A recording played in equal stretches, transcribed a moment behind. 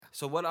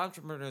So what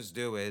entrepreneurs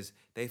do is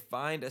they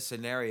find a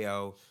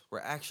scenario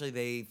where actually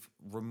they've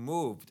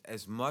removed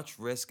as much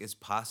risk as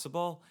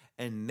possible,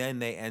 and then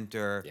they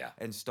enter Yeah.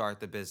 and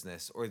start the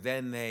business, or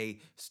then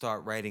they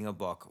start writing a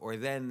book, or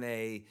then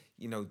they,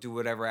 do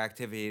whatever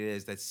activity it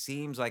is that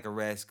seems like a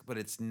risk, but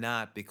it's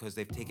not because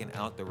they've taken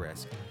out the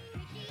risk.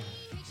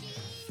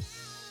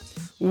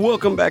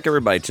 Welcome back,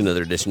 everybody, to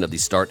another edition of the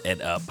Start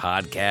Ed Up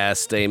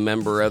podcast, a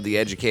member of the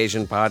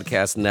Education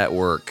Podcast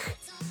Network.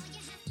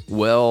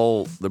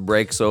 Well, the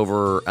break's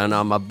over, and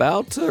I'm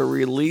about to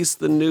release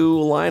the new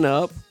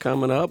lineup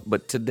coming up,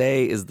 but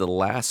today is the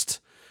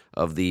last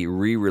of the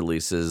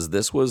re-releases.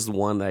 This was the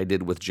one I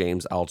did with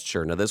James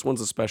Altucher. Now, this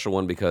one's a special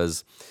one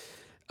because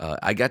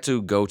I got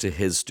to go to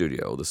his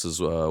studio. This is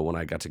when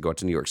I got to go out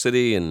to New York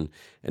City and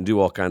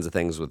do all kinds of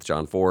things with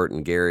John Fort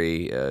and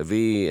Gary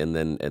V and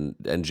then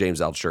and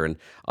James Altucher. And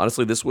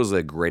honestly, this was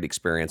a great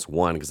experience.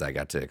 One, because I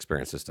got to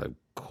experience just a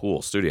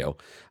cool studio,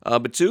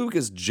 but two,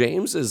 because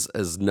James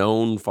is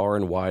known far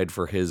and wide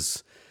for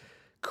his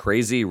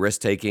crazy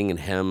risk-taking and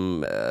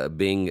him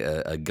being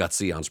a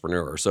gutsy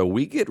entrepreneur. So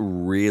we get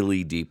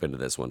really deep into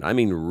this one. I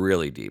mean,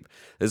 really deep.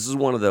 This is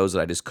one of those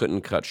that I just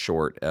couldn't cut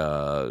short.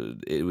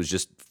 It was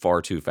just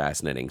far too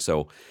fascinating.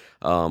 So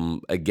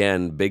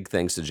again, big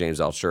thanks to James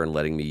Altucher and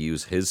letting me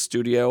use his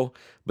studio.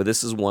 But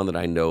this is one that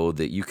I know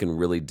that you can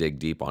really dig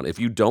deep on. If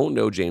you don't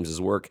know James's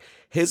work,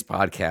 his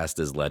podcast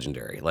is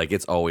legendary. Like,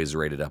 it's always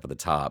rated up at the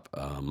top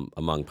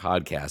among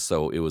podcasts.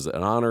 So it was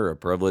an honor, a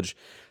privilege.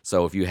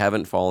 So if you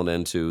haven't fallen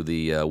into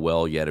the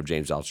well yet of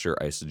James Altucher,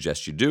 I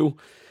suggest you do.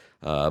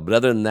 But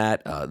other than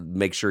that,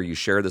 make sure you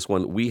share this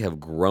one. We have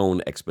grown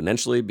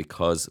exponentially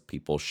because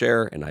people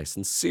share, and I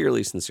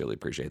sincerely, sincerely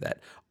appreciate that.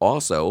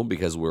 Also,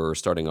 because we're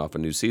starting off a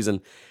new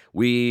season,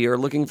 we are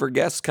looking for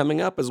guests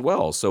coming up as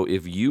well. So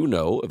if you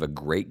know of a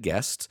great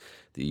guest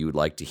that you would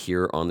like to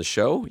hear on the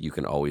show, you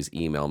can always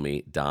email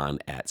me,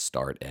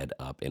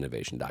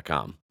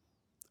 don@startedupinnovation.com.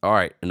 All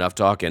right, enough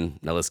talking.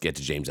 Now let's get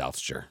to James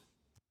Altucher.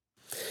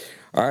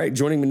 All right,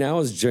 joining me now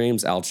is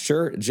James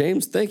Altucher.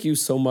 James, thank you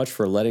so much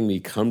for letting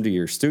me come to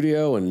your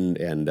studio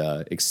and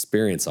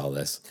experience all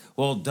this.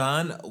 Well,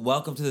 Don,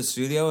 welcome to the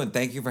studio, and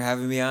thank you for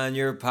having me on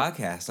your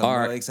podcast.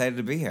 I'm really excited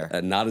to be here.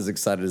 Not as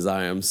excited as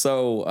I am.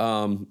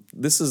 So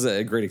this is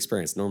a great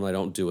experience. Normally, I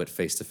don't do it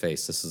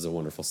face-to-face. This is a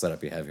wonderful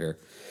setup you have here.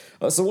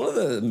 So one of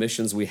the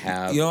missions we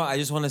have... I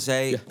just want to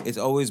say it's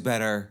always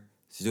better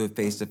to do it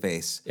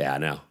face-to-face. Yeah, I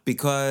know.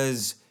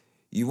 Because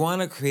you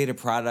want to create a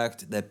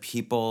product that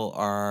people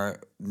are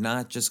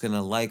not just going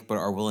to like, but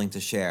are willing to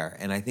share.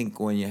 And I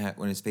think when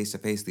it's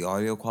face-to-face, the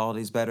audio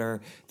quality is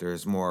better.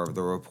 There's more of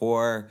the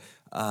rapport.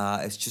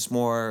 It's just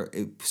more,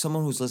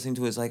 someone who's listening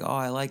to it is like, oh,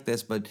 I like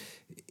this. But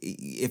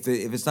if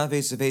it's not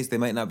face-to-face, they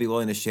might not be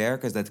willing to share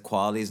because that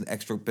quality is an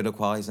extra bit of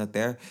quality is not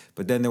there.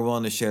 But then they're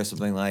willing to share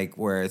something like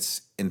where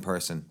it's in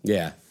person.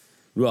 Yeah.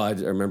 Well, I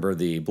remember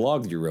the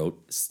blog you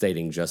wrote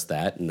stating just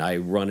that, and I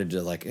run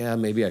into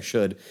maybe I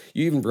should.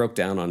 You even broke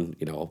down on,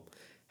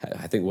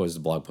 I think what was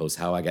the blog post,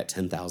 how I got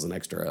 10,000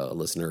 extra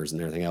listeners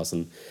and everything else.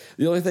 And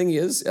the only thing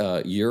is,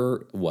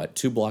 you're,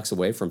 2 blocks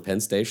away from Penn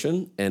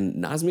Station, and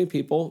not as many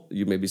people,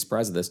 you may be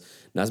surprised at this,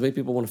 not as many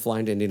people want to fly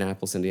into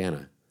Indianapolis,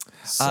 Indiana.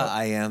 So,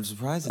 I am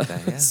surprised at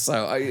that, yeah.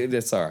 So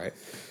it's all right.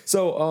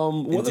 So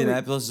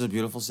Indianapolis is a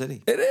beautiful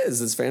city. It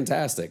is. It's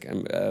fantastic.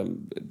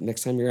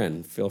 Next time you're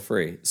in, feel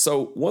free.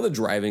 So one of the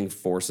driving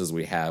forces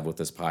we have with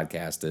this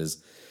podcast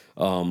is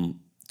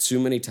too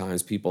many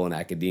times people in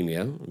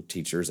academia,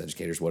 teachers,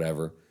 educators,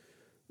 whatever,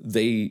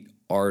 they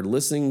are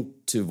listening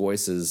to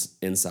voices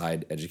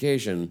inside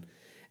education.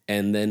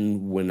 And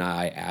then when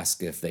I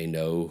ask if they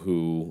know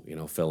who,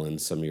 fill in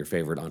some of your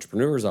favorite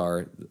entrepreneurs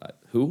are,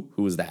 who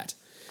is that?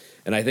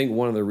 And I think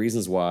one of the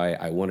reasons why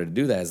I wanted to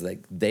do that is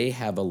like they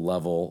have a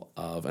level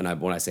of, and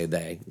when I say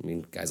they, I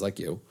mean guys like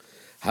you,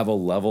 have a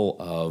level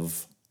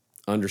of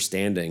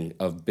understanding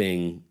of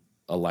being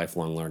a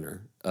lifelong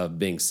learner, of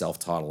being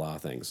self-taught a lot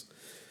of things.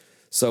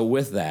 So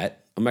with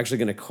that, I'm actually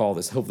going to call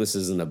this, hope this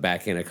isn't a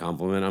backhanded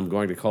compliment, I'm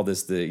going to call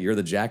this you're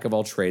the jack of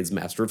all trades,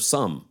 master of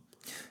some.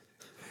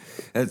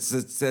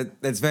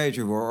 That's very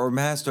true. Or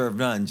master of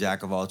none,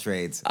 jack of all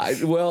trades.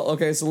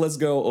 Okay, so let's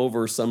go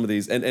over some of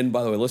these. And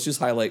by the way, let's just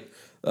highlight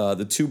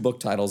the 2 book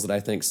titles that I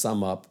think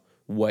sum up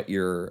what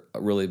you're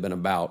really been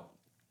about,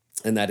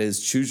 and that is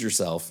Choose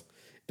Yourself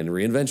and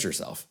Reinvent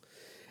Yourself.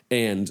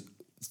 And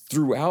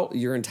throughout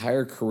your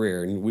entire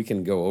career, and we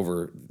can go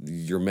over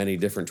your many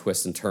different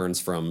twists and turns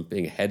from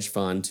being a hedge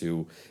fund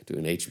to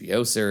doing an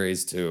HBO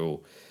series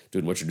to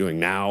doing what you're doing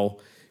now,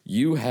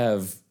 you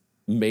have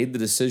made the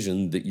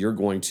decision that you're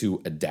going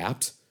to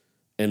adapt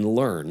and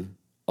learn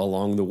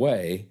along the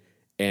way,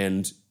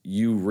 and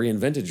you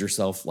reinvented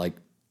yourself like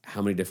how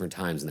many different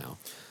times now?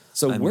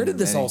 So where did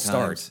this all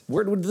start?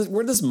 Where did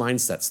this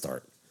mindset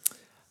start?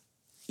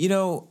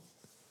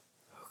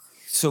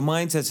 So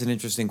mindset's an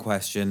interesting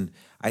question.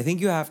 I think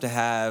you have to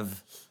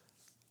have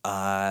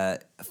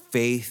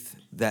faith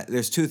that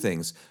there's 2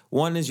 things.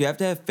 One is you have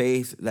to have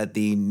faith that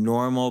the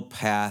normal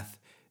path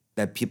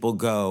that people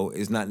go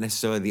is not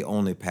necessarily the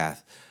only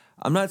path.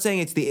 I'm not saying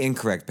it's the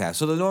incorrect path.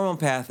 So the normal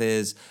path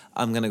is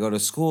I'm going to go to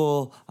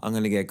school, I'm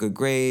going to get good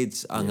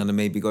grades, I'm going to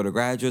maybe go to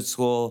graduate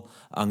school,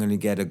 I'm going to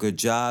get a good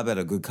job at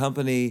a good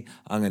company,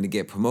 I'm going to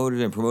get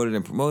promoted and promoted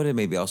and promoted.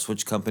 Maybe I'll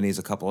switch companies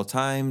a couple of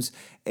times,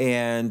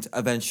 and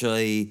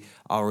eventually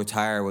I'll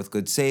retire with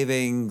good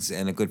savings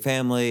and a good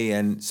family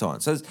and so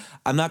on. So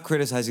I'm not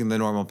criticizing the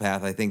normal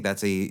path. I think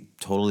that's a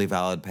totally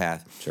valid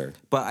path. Sure.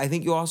 But I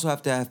think you also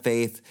have to have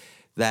faith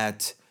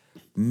that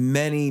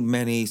many,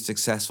 many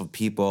successful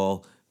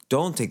people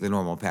don't take the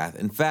normal path.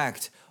 In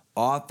fact,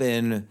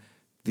 often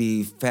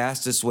the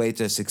fastest way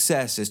to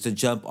success is to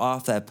jump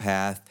off that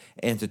path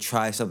and to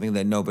try something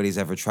that nobody's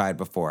ever tried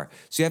before.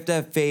 So you have to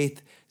have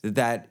faith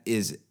that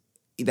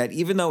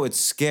even though it's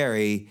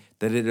scary,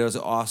 that it is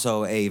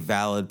also a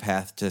valid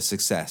path to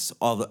success,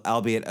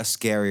 albeit a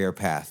scarier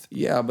path.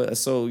 Yeah, but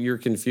so you're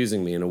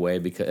confusing me in a way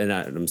because, and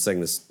I'm saying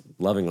this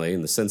lovingly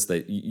in the sense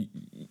that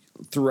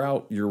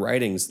throughout your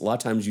writings, a lot of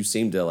times you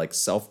seem to like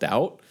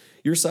self-doubt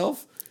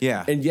yourself.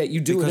 Yeah. And yet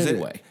you do it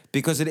anyway.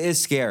 Because it is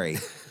scary.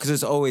 Because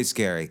it's always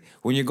scary.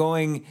 When you're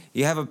going,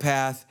 you have a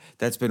path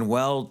that's been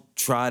well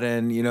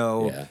trodden,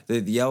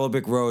 the Yellow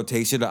Brick Road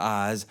takes you to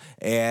Oz.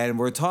 And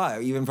we're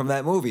taught, even from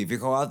that movie, if you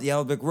go out the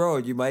Yellow Brick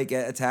Road, you might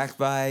get attacked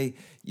by,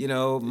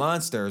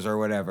 monsters or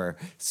whatever.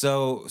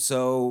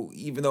 So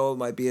even though it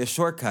might be a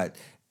shortcut.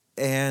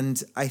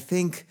 And I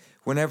think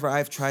whenever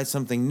I've tried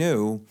something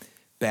new,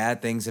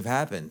 bad things have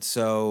happened.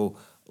 So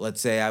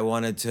let's say I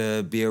wanted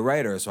to be a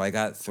writer, so I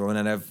got thrown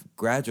out of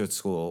graduate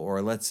school.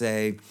 Or let's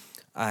say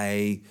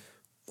I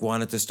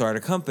wanted to start a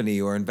company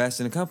or invest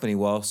in a company.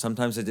 Well,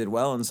 sometimes I did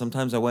well, and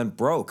sometimes I went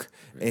broke,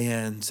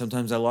 and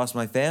sometimes I lost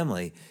my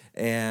family.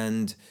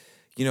 And,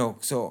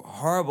 so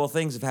horrible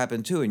things have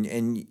happened too.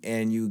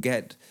 And you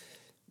get,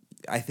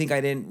 I think I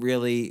didn't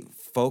really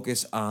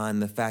focus on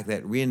the fact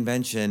that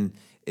reinvention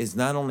is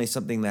not only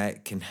something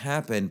that can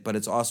happen, but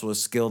it's also a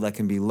skill that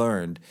can be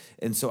learned.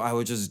 And so I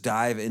would just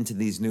dive into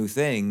these new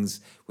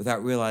things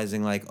without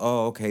realizing like,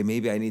 oh, okay,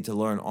 maybe I need to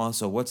learn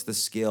also what's the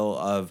skill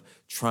of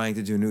trying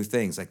to do new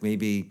things. Like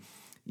maybe,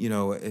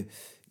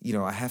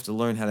 I have to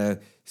learn how to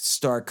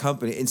start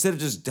company. Instead of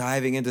just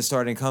diving into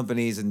starting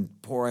companies and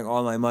pouring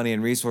all my money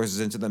and resources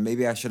into them,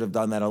 maybe I should have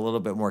done that a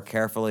little bit more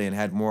carefully and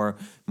had more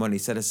money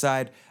set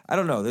aside. I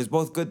don't know. There's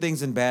both good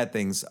things and bad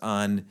things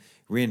on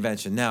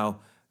reinvention. Now,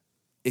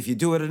 if you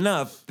do it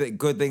enough,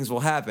 good things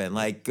will happen.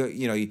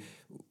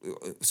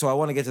 So I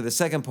want to get to the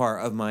second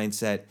part of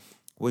mindset,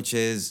 which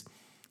is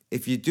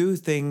if you do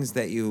things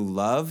that you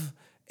love,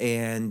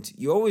 and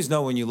you always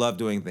know when you love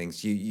doing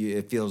things,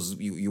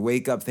 you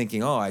wake up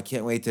thinking, oh, I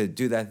can't wait to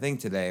do that thing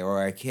today,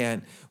 or I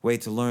can't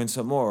wait to learn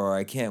some more, or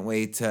I can't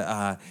wait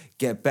to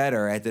get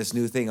better at this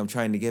new thing I'm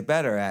trying to get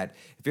better at.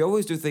 If you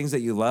always do things that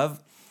you love,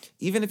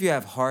 even if you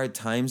have hard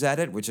times at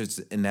it, which is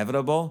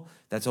inevitable,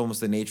 that's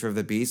almost the nature of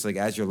the beast. Like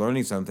as you're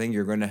learning something,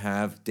 you're going to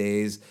have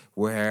days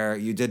where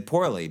you did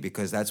poorly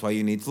because that's why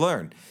you need to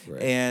learn.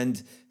 Right.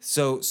 And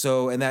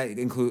and that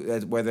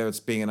includes whether it's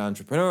being an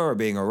entrepreneur or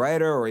being a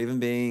writer or even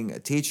being a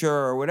teacher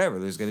or whatever.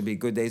 There's going to be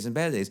good days and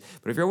bad days.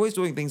 But if you're always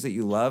doing things that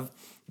you love,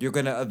 you're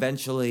going to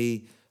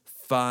eventually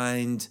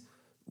find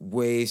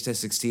ways to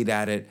succeed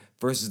at it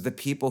versus the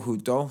people who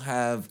don't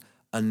have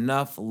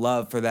enough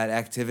love for that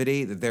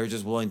activity that they're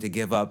just willing to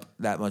give up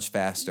that much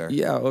faster.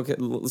 Yeah, okay.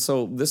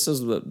 So this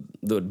is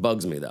what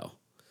bugs me, though.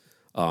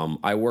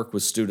 I work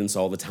with students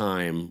all the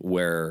time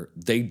where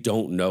they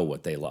don't know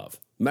what they love.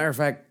 Matter of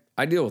fact,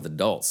 I deal with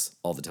adults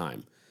all the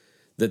time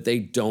that they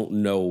don't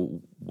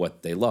know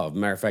what they love.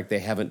 Matter of fact, they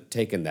haven't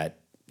taken that,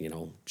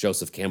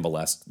 Joseph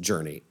Campbell-esque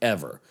journey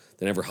ever.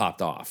 They never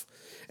hopped off.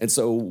 And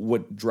so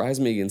what drives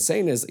me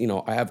insane is,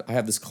 I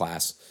have this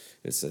class.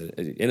 It's an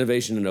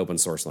innovation and open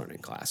source learning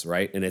class,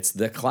 right? And it's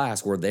the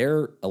class where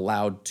they're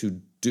allowed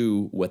to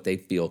do what they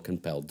feel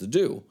compelled to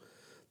do.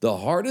 The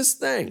hardest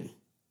thing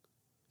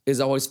is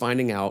always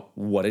finding out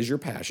what is your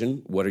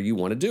passion, what do you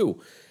want to do?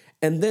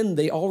 And then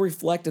they all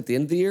reflect at the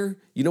end of the year.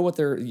 You know what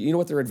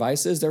their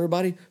advice is to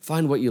everybody?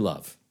 Find what you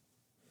love.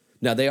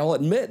 Now they all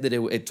admit that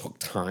it took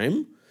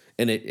time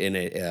and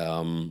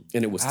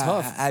it was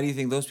tough. How do you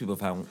think those people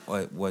found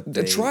what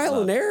the trial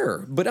and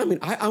error? But I mean,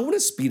 I want to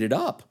speed it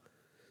up.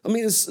 I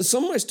mean,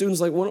 some of my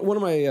students, like one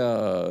of my,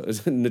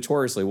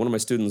 notoriously, one of my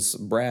students,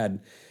 Brad,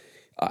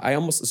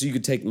 so you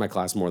could take my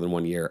class more than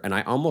 1 year. And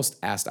I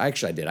asked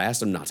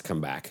him not to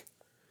come back.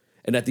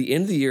 And at the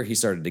end of the year, he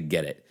started to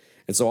get it.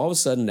 And so all of a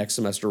sudden, next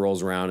semester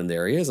rolls around and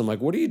there he is. I'm like,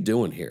 what are you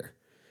doing here?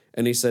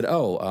 And he said,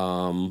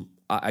 I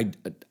had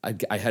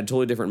a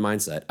totally different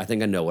mindset. I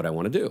think I know what I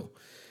want to do.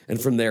 And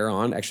from there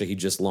on, actually, he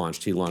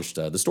launched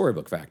the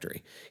Storybook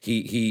Factory.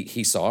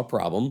 He saw a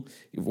problem.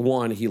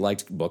 One, he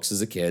liked books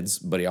as a kid,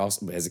 but he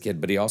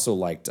also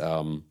liked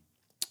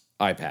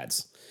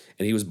iPads.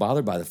 And he was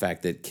bothered by the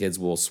fact that kids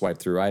will swipe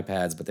through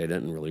iPads, but they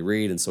didn't really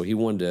read. And so he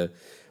wanted to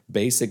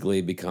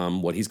basically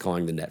become what he's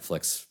calling the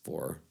Netflix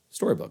for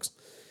storybooks.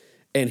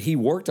 And he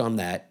worked on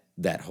that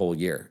whole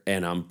year.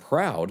 And I'm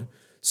proud.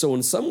 So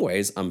in some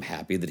ways, I'm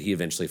happy that he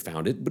eventually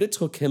found it, but it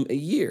took him a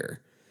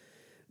year.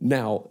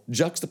 Now,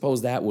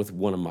 juxtapose that with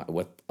what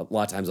a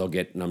lot of times I'll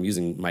get, and I'm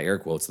using my air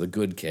quotes, the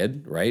good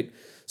kid, right?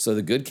 So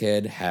the good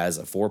kid has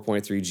a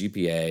 4.3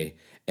 GPA,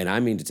 and I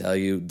mean to tell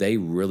you, they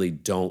really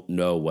don't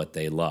know what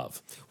they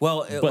love.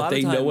 Well, But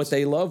they know what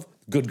they love,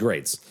 good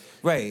grades.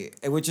 Right,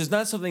 which is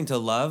not something to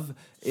love.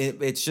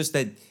 It's just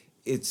that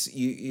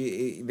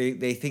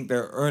they think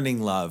they're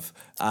earning love.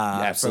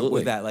 Absolutely.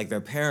 With that, like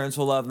their parents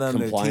will love them,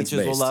 their teachers will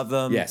Compliance-based. love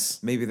them. Yes.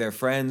 Maybe their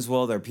friends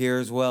will, their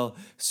peers will.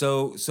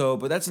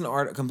 But that's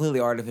completely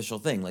artificial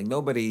thing. Like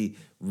nobody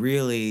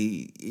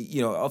really,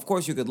 of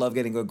course you could love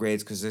getting good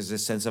grades because there's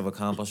this sense of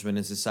accomplishment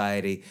in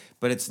society,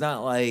 but it's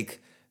not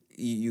like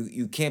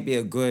you can't be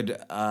a good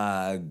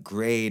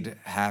grade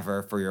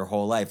haver for your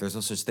whole life. There's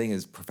no such thing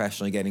as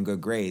professionally getting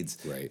good grades.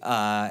 Right.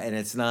 And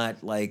it's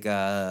not like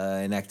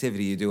an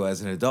activity you do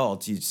as an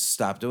adult. You just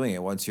stop doing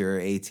it once you're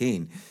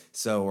 18,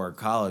 or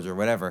college or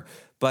whatever.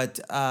 But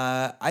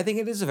I think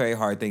it is a very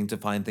hard thing to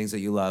find things that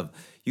you love.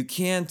 You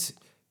can't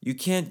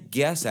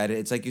guess at it.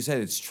 It's like you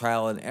said, it's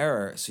trial and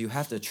error. So you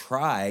have to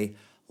try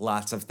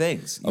lots of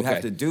things. You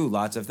have to do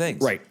lots of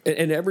things. Right.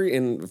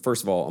 And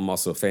first of all, I'm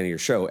also a fan of your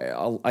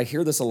show. I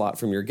hear this a lot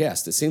from your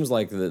guests. It seems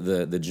like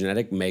the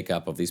genetic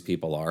makeup of these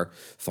people are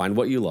find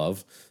what you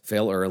love,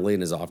 fail early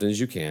and as often as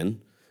you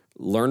can,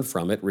 learn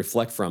from it,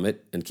 reflect from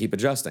it, and keep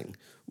adjusting.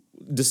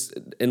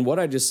 And what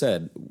I just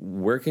said,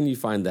 where can you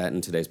find that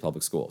in today's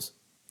public schools?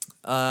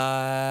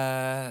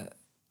 I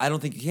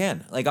don't think you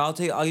can. Like I'll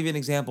give you an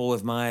example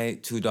with my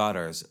two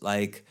daughters.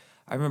 Like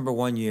I remember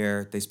one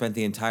year they spent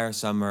the entire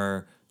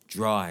summer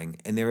drawing,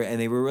 and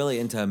they were really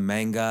into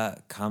manga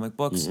comic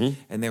books,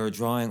 and they were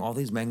drawing all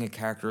these manga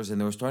characters,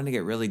 and they were starting to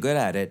get really good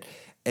at it.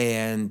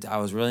 And I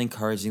was really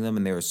encouraging them,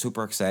 and they were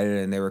super excited,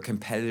 and they were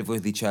competitive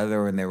with each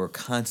other, and they were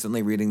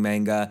constantly reading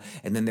manga,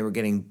 and then they were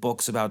getting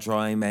books about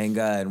drawing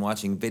manga and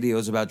watching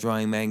videos about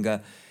drawing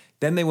manga.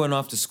 Then they went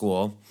off to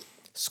school.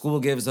 School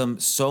gives them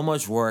so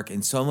much work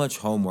and so much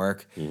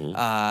homework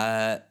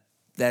that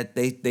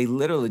they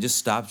literally just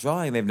stopped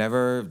drawing. They've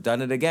never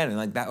done it again, and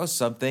like that was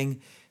something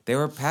they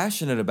were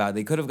passionate about.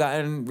 They could have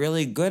gotten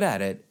really good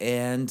at it.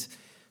 And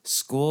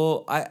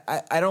school,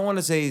 I don't want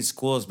to say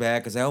school is bad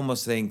because I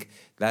almost think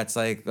that's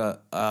like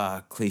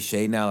a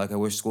cliche now. Like I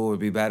wish school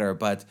would be better.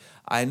 But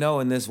I know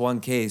in this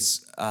one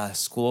case,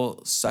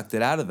 school sucked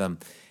it out of them.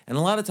 And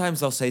a lot of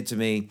times they'll say to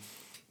me,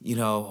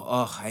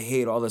 I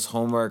hate all this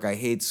homework. I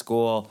hate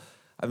school.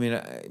 I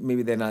mean,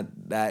 maybe they're not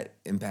that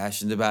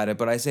impassioned about it.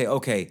 But I say,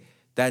 okay,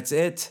 that's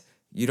it.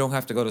 You don't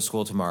have to go to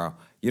school tomorrow.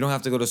 You don't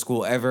have to go to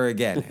school ever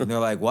again. And they're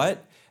like,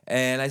 what?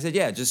 And I said,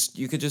 yeah,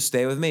 you could just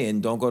stay with me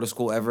and don't go to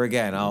school ever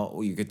again.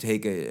 You could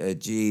take a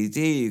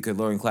GED. You could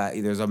learn class.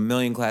 There's a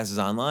million classes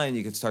online.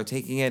 You could start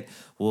taking it.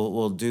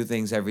 We'll do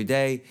things every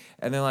day.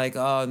 And they're like,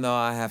 oh no,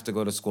 I have to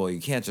go to school.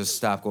 You can't just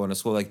stop going to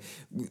school. Like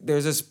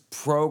there's this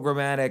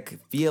programmatic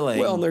feeling.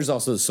 Well, and there's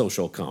also the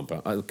social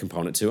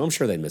component too. I'm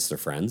sure they miss their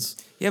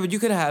friends. Yeah, but you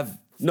could have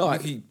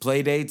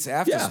play dates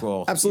after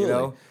school.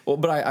 Absolutely. Well,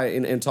 but I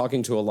in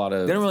talking to a lot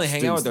of they don't really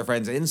hang out with their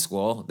friends in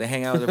school. They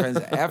hang out with their friends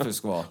after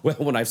school. Well,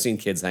 when I've seen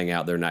kids hang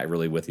out, they're not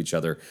really with each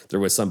other.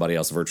 They're with somebody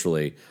else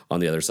virtually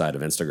on the other side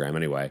of Instagram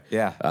anyway.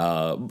 Yeah.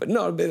 But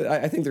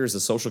I think there's a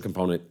social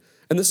component.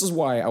 And this is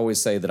why I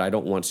always say that I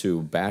don't want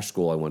to bash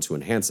school. I want to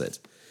enhance it.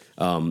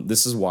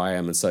 This is why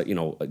I'm in such,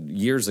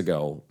 years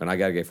ago, and I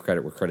got to give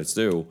credit where credit's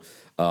due,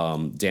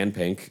 Dan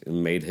Pink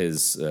made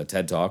his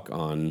TED Talk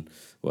on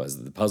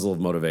the puzzle of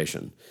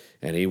motivation.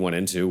 And he went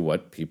into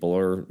what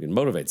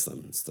motivates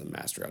them. It's the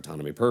mastery,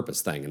 autonomy,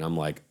 purpose thing. And I'm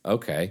like,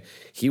 okay.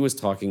 He was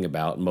talking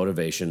about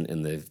motivation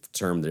in the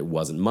term that it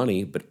wasn't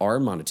money, but our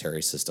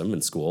monetary system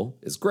in school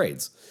is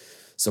grades.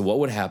 So what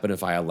would happen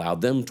if I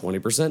allowed them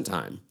 20%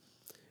 time?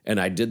 And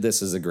I did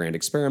this as a grand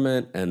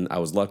experiment, and I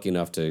was lucky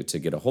enough to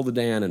get a hold of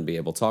Dan and be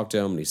able to talk to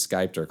him, and he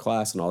Skyped our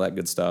class and all that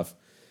good stuff.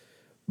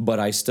 But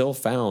I still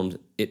found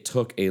it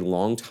took a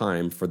long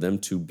time for them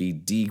to be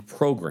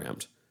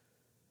deprogrammed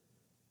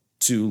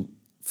to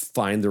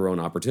find their own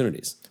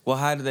opportunities. Well,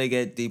 how do they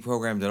get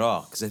deprogrammed at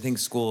all? Because I think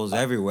school is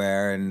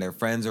everywhere, and their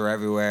friends are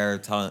everywhere,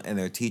 and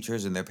their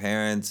teachers and their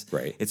parents.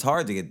 Right. It's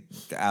hard to get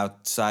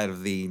outside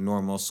of the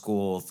normal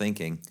school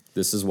thinking.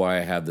 This is why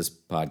I have this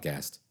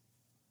podcast.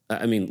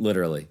 I mean,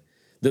 literally.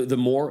 The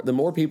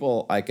more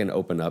people I can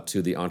open up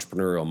to the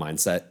entrepreneurial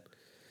mindset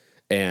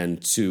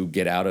and to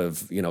get out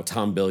of,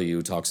 Tom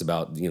Bilyeu talks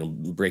about,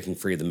 breaking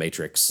free of the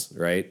matrix,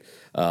 right?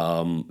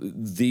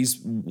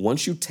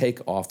 Once you take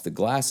off the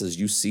glasses,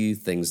 you see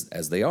things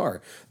as they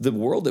are. The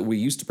world that we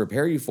used to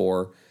prepare you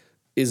for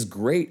is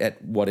great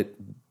at what it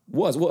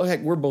was. Well,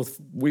 heck,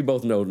 we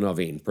both know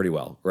Naveen pretty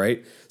well,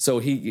 right? So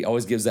he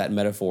always gives that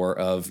metaphor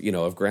of,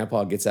 if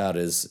grandpa gets out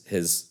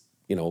his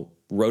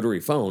rotary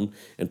phone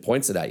and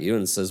points it at you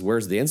and says,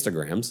 where's the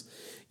Instagrams?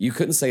 You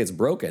couldn't say it's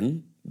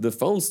broken. The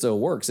phone still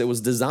works. It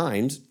was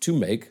designed to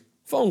make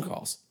phone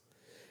calls.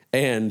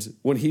 And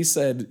when he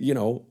said,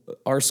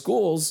 our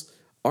schools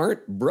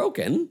aren't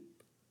broken,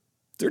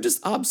 they're just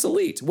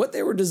obsolete. What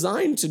they were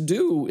designed to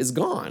do is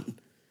gone.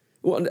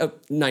 Well,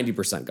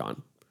 90%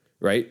 gone,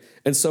 right?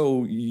 And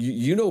so,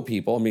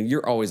 people, I mean,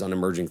 you're always on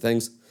emerging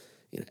things.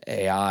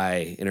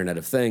 AI, Internet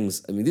of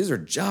Things. I mean, these are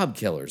job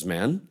killers,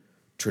 man.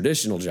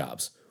 Traditional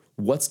jobs.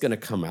 What's going to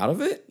come out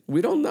of it?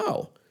 We don't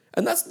know.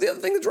 And that's the other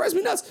thing that drives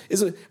me nuts is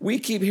that we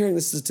keep hearing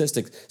the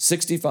statistics,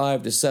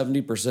 65 to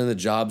 70% of the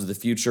jobs of the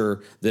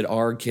future that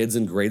our kids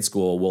in grade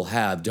school will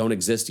have don't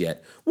exist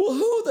yet. Well,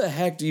 who the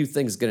heck do you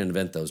think is going to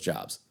invent those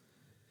jobs?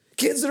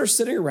 Kids that are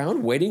sitting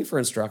around waiting for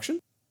instruction?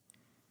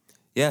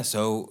 Yeah,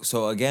 so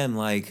again,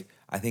 like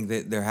I think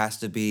that there has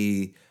to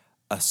be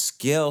a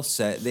skill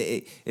set.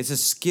 It's a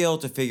skill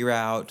to figure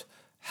out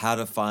how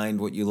to find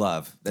what you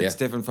love. That's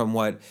different from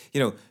what,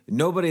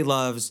 nobody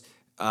loves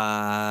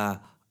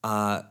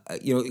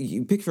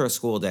you picture a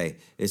school day.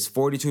 It's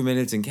 42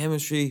 minutes in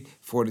chemistry,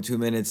 42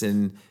 minutes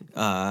in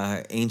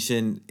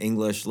ancient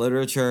English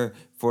literature,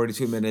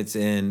 42 minutes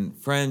in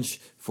French,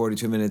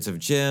 42 minutes of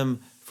gym,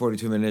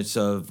 42 minutes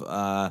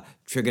of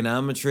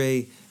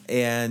trigonometry,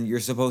 and you're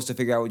supposed to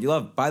figure out what you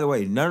love. By the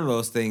way, none of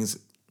those things,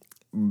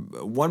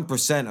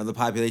 1% of the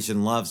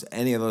population loves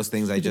any of those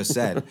things I just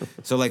said.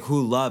 So, like,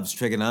 who loves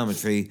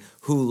trigonometry?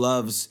 Who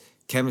loves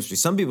chemistry?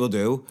 Some people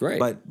do,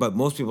 right? But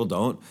most people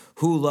don't.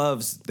 Who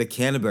loves the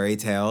Canterbury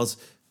Tales?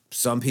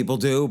 Some people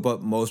do,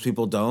 but most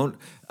people don't.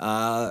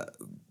 All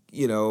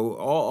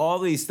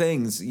these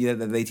things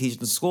that they teach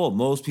in school,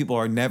 most people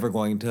are never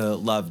going to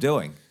love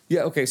doing.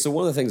 Yeah. Okay. So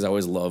one of the things I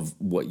always love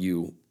what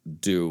you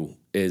do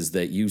is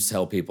that you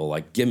tell people,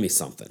 like, give me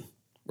something.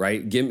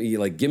 Right? Give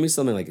me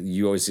something. Like,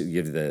 you always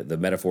give the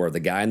metaphor of the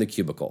guy in the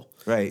cubicle.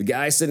 Right. The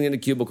guy sitting in a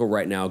cubicle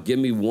right now, give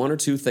me one or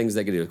two things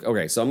they can do.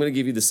 Okay, so I'm going to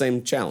give you the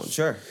same challenge.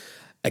 Sure.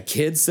 A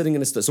kid sitting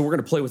in so we're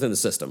going to play within the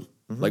system.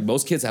 Mm-hmm. Like,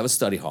 most kids have a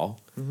study hall.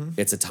 Mm-hmm.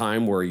 It's a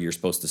time where you're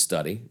supposed to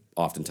study.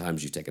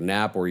 Oftentimes you take a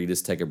nap or you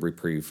just take a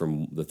reprieve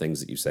from the things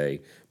that you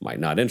say might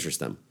not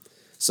interest them.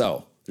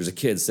 So there's a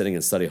kid sitting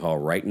in study hall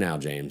right now,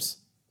 James.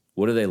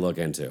 What do they look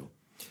into?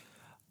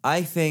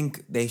 I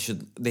think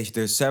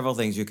there's several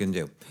things you can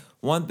do.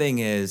 One thing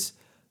is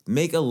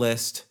make a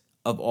list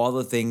of all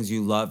the things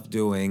you love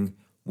doing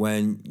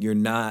when you're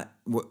not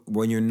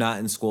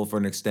in school for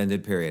an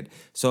extended period.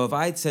 So if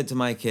I said to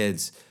my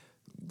kids,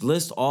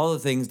 list all the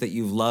things that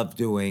you've loved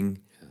doing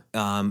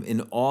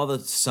in all the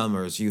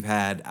summers you've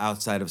had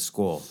outside of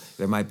school.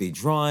 There might be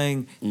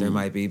drawing, there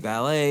might be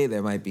ballet,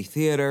 there might be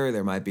theater,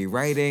 there might be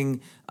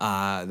writing,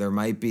 there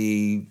might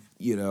be,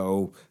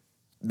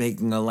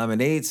 making a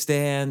lemonade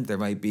stand. There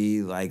might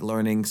be like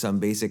learning some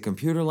basic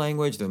computer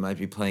language. There might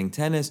be playing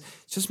tennis.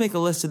 Just make a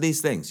list of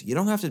these things. You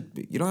don't have to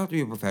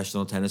be a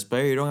professional tennis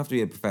player. You don't have to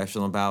be a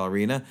professional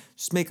ballerina.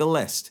 Just make a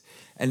list.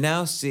 And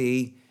now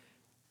see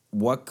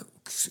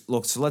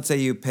so let's say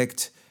you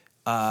picked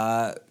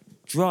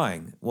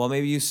drawing. Well,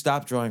 maybe you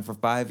stopped drawing for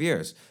 5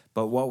 years.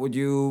 But what would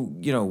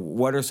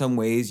what are some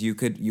ways you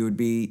would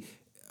be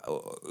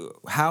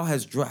how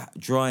has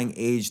drawing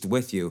aged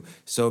with you?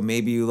 So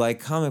maybe you like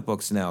comic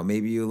books now.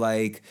 Maybe you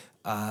like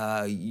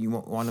you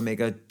want to make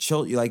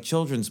you like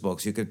children's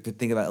books. You could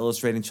think about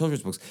illustrating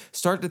children's books.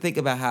 Start to think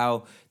about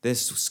how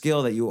this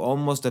skill that you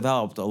almost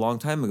developed a long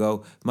time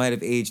ago might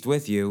have aged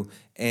with you,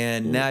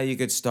 and now you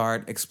could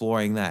start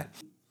exploring that.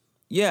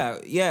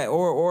 Yeah,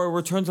 or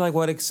return to like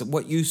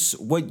what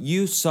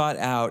you sought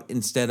out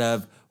instead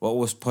of what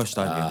was pushed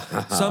on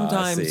you.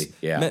 Sometimes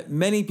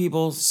many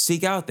people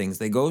seek out things.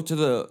 They go to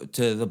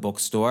the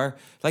bookstore.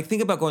 Like,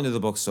 think about going to the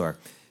bookstore.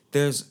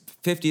 There's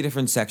 50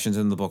 different sections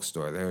in the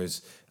bookstore.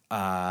 There's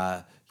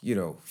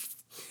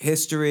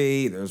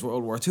history, there's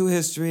World War II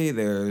history,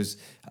 there's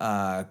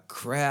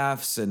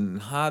crafts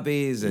and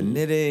hobbies and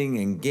knitting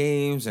and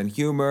games and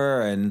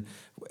humor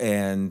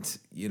and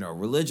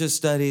religious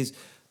studies.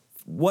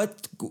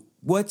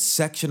 What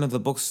section of the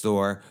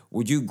bookstore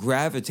would you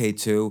gravitate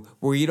to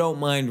where you don't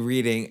mind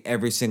reading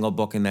every single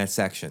book in that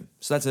section?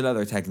 So that's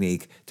another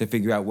technique to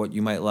figure out what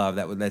you might love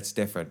that's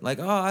different. Like,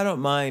 I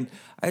don't mind.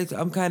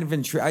 I'm kind of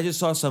intrigued. I just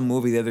saw some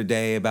movie the other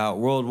day about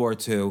World War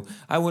II.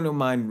 I wouldn't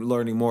mind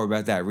learning more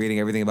about that, reading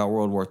everything about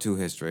World War II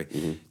history.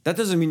 Mm-hmm. That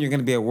doesn't mean you're going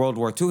to be a World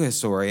War II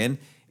historian.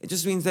 It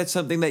just means that's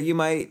something that you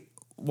might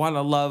want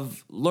to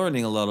love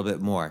learning a little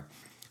bit more.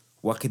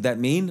 What could that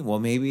mean? Well,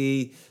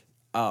 maybe...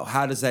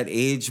 how does that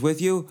age with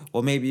you?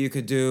 Well, maybe you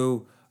could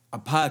do a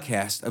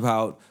podcast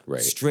about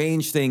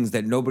strange things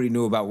that nobody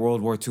knew about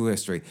World War II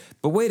history.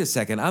 But wait a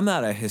second, I'm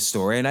not a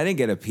historian. I didn't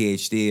get a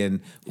PhD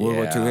in World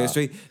War II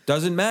history.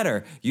 Doesn't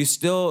matter. You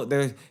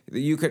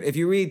could, if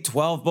you read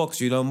 12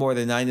 books, you know more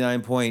than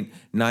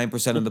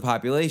 99.9% of the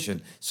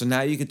population. So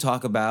now you could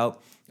talk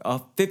about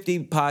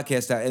 50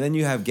 podcasts, and then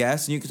you have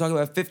guests, and you can talk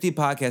about 50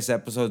 podcast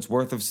episodes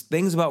worth of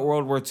things about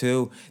World War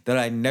II that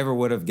I never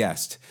would have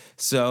guessed.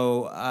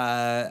 So,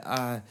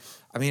 I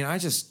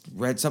just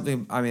read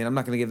something. I'm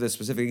not going to give this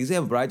specific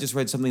example, but I just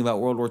read something about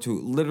World War II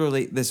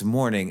literally this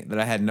morning that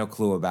I had no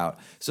clue about.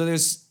 So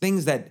there's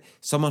things that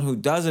someone who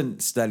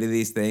doesn't study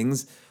these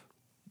things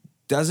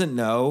doesn't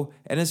know,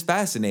 and it's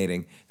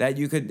fascinating that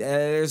you could,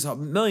 there's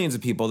millions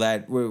of people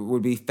that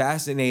would be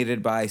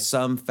fascinated by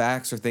some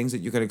facts or things that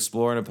you could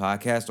explore in a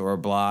podcast or a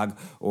blog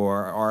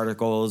or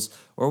articles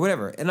or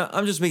whatever. And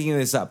I'm just making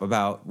this up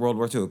about World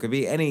War II. It could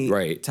be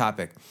any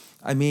topic.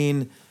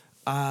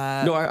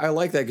 No, I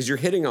like that because you're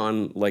hitting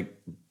on like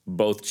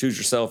both choose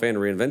yourself and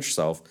reinvent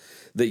yourself.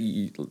 That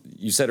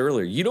you said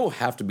earlier, you don't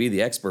have to be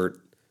the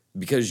expert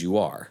because you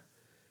are.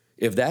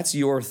 If that's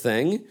your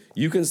thing,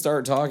 you can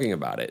start talking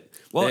about it.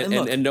 Well,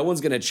 and no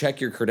one's going to check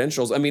your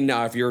credentials. I mean,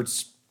 now if you're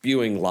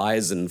spewing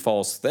lies and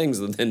false things,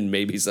 then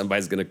maybe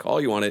somebody's going to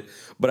call you on it.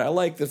 But I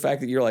like the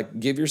fact that you're like,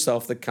 give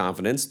yourself the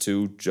confidence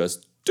to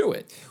just do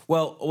it.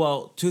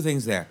 Well, two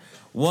things there.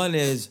 One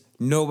is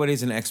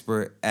nobody's an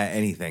expert at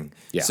anything.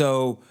 Yeah.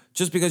 So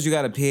just because you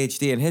got a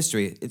PhD in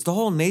history, it's the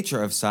whole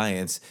nature of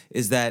science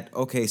is that,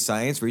 okay,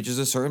 science reaches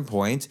a certain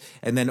point,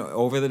 and then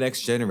over the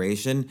next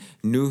generation,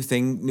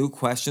 new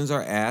questions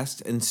are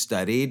asked and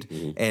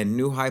studied, and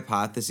new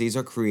hypotheses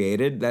are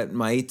created that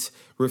might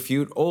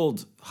refute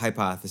old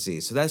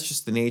hypotheses. So that's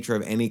just the nature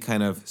of any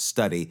kind of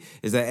study,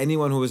 is that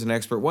anyone who was an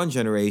expert one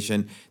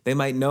generation, they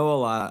might know a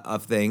lot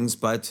of things,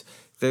 but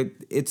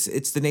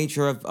it's the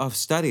nature of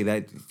study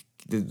that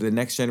the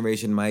next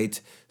generation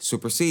might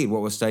supersede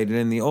what was studied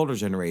in the older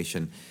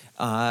generation.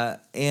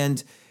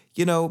 And,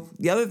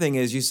 the other thing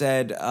is you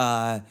said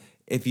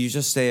if you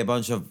just say a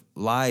bunch of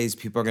lies,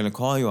 people are going to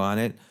call you on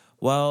it.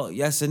 Well,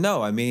 yes and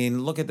no. I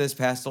mean, look at this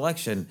past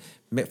election.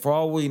 For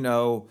all we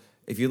know,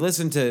 if you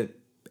listen to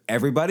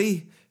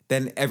everybody,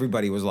 then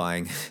everybody was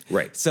lying.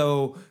 Right.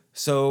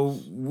 So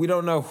we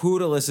don't know who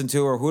to listen to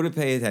or who to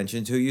pay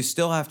attention to. You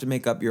still have to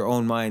make up your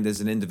own mind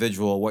as an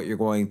individual what you're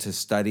going to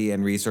study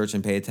and research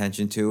and pay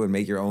attention to and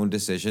make your own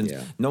decisions.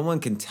 Yeah. No one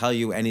can tell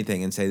you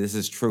anything and say this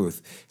is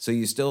truth. So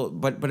you still,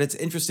 but it's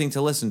interesting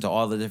to listen to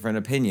all the different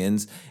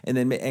opinions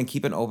and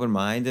keep an open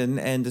mind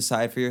and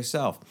decide for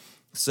yourself.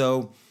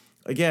 So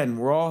again,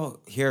 we're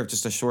all here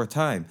just a short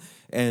time,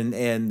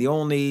 and the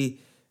only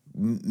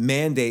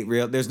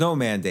there's no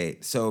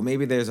mandate, so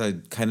maybe there's a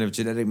kind of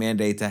genetic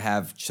mandate to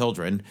have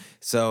children,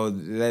 so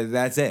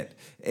that's it,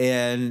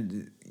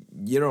 and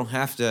you don't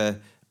have to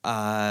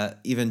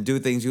even do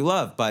things you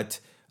love, but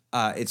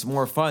it's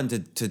more fun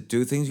to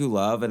do things you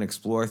love and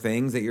explore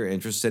things that you're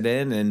interested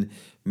in, and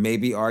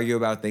maybe argue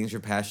about things you're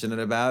passionate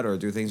about or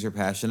do things you're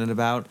passionate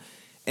about.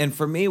 And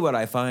for me, what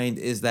I find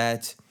is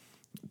that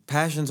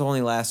passions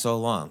only last so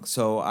long.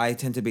 So I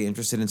tend to be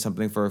interested in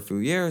something for a few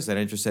years, then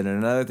interested in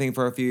another thing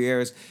for a few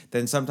years.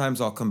 Then sometimes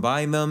I'll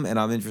combine them and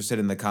I'm interested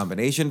in the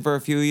combination for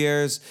a few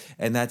years.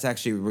 And that's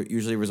actually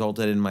usually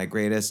resulted in my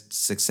greatest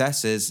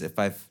successes. If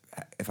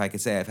I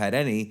could say I've had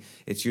any,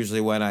 it's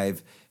usually when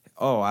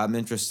I'm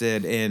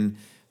interested in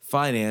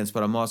finance,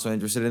 but I'm also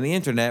interested in the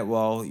internet.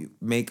 Well, you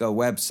make a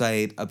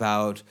website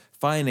about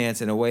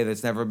finance in a way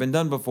that's never been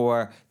done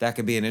before. That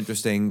could be an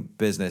interesting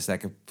business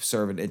that could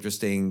serve an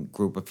interesting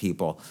group of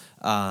people,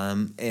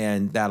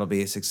 and that'll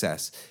be a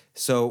success.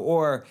 So,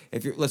 or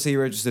if let's say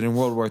you're interested in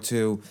World War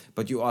II,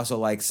 but you also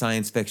like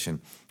science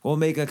fiction, we'll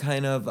make a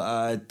kind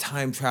of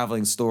time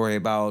traveling story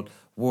about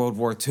World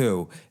War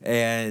II,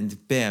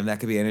 and bam,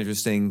 that could be an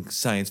interesting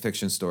science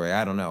fiction story.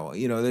 I don't know.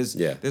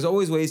 There's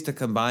always ways to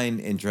combine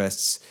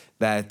interests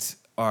that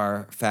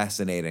are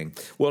fascinating.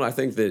 Well, I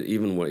think that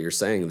even what you're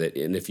saying, that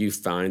and if you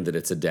find that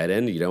it's a dead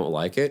end, you don't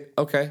like it,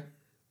 okay,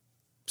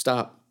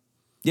 stop.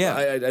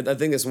 Yeah. I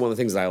think that's one of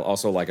the things that I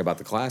also like about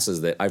the class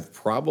is that I've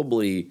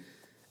probably,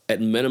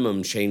 at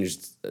minimum,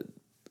 changed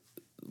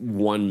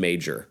one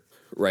major,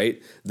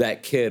 right?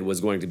 That kid was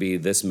going to be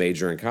this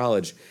major in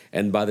college,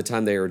 and by the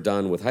time they were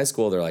done with high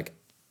school, they're like,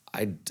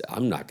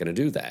 I'm not going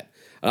to do that.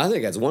 And I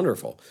think that's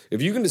wonderful.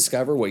 If you can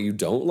discover what you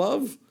don't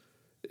love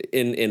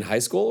in high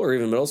school or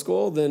even middle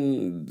school,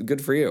 then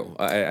good for you.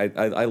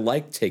 I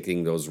like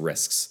taking those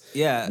risks.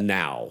 Yeah.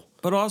 Now.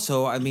 But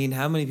also, I mean,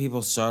 how many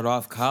people start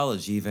off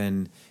college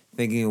even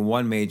thinking of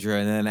one major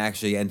and then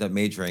actually end up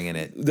majoring in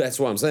it? That's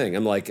what I'm saying.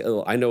 I'm like,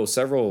 I know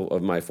several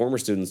of my former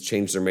students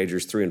changed their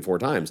majors 3 and 4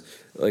 times.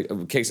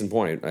 Like, case in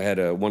point, I had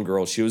one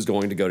girl, she was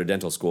going to go to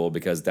dental school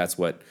because that's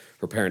what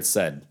her parents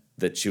said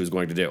that she was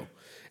going to do.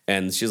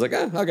 And she's like,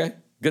 okay,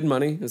 good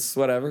money, it's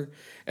whatever.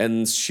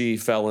 And she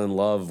fell in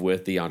love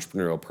with the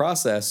entrepreneurial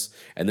process.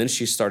 And then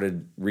she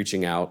started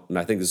reaching out, and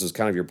I think this was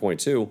kind of your point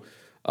too,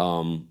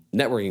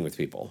 networking with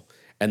people.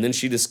 And then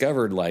she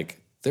discovered,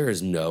 like, there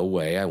is no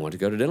way I want to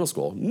go to dental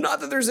school.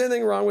 Not that there's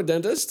anything wrong with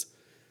dentists,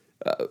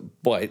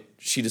 but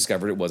she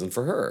discovered it wasn't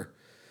for her.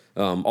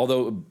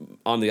 Although,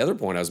 on the other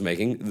point I was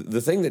making,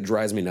 the thing that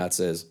drives me nuts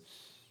is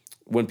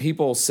when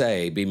people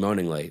say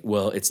bemoaningly,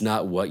 well, it's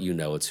not what you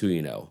know, it's who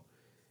you know.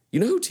 You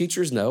know who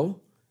teachers know?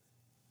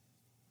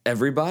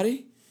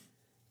 Everybody.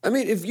 I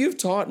mean, if you've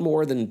taught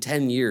more than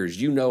 10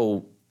 years, you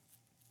know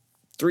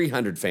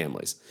 300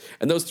 families.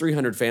 And those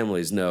 300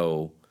 families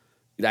know,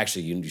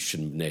 actually, you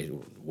shouldn't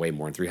know way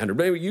more than 300,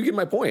 but you get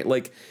my point.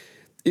 Like,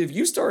 if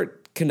you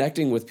start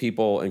connecting with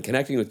people and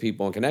connecting with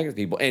people and connecting with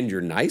people, and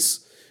you're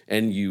nice,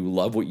 and you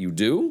love what you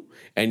do,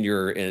 and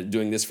you're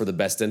doing this for the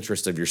best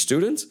interest of your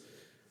students,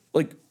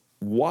 like,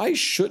 why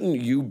shouldn't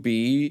you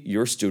be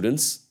your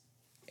student's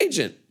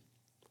agent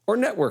or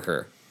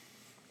networker?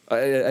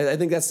 I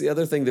think that's the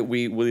other thing that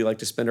we really like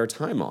to spend our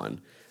time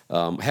on.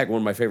 Heck, one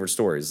of my favorite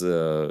stories.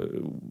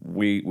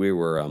 We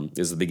were it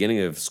was the beginning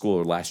of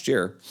school last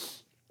year,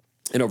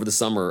 And over the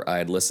summer, I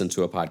had listened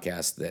to a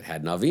podcast that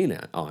had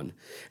Naveen on.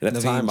 And at the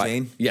Naveen time,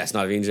 Jain? yes,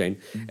 Naveen Jain.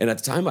 And at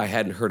the time, I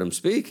hadn't heard him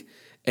speak.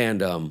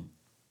 And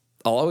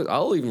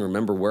I'll even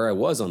remember where I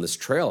was on this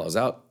trail. I was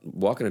out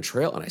walking a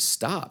trail, and I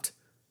stopped.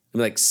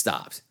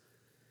 Stopped.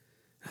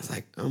 I was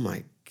like, oh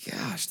my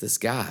gosh, this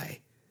guy.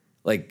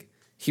 Like,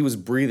 he was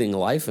breathing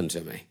life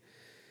into me.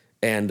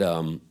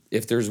 And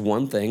if there's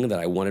one thing that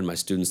I wanted my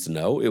students to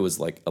know, it was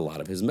like a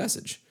lot of his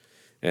message.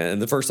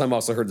 And the first time I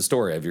also heard the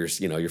story of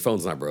your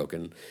phone's not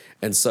broken.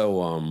 And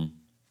so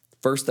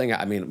first thing,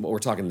 we're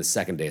talking the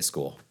second day of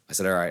school. I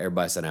said, all right,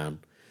 everybody sit down.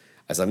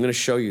 I said, I'm going to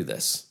show you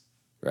this,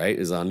 right?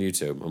 It's on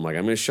YouTube. I'm like,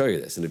 I'm going to show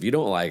you this. And if you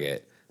don't like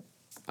it,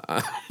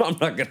 I'm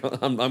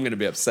going to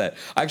be upset.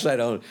 Actually, I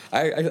don't.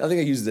 I think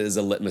I used it as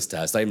a litmus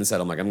test. I even said,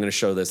 I'm going to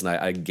show this, and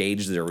I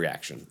gauged their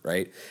reaction,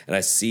 right? And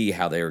I see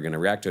how they were going to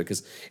react to it.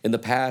 Because in the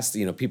past,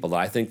 people that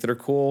I think that are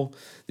cool,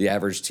 the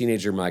average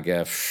teenager might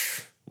go,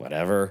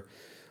 whatever.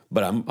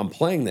 But I'm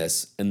playing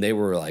this, and they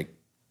were like,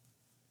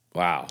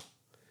 wow.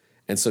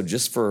 And so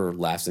just for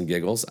laughs and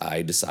giggles,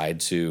 I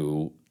decide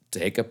to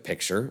take a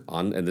picture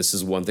and this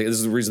is one thing, this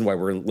is the reason why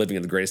we're living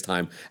in the greatest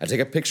time. I take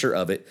a picture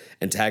of it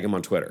and tag him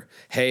on Twitter.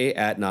 Hey,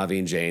 at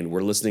Naveen Jain,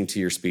 we're listening to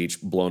your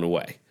speech, blown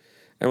away.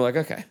 And we're like,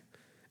 okay.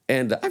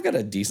 And I've got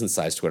a decent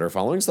sized Twitter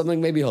following,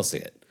 something, maybe he'll see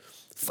it.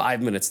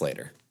 5 minutes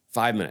later,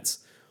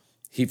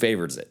 he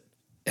favorites it.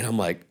 And I'm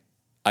like,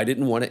 I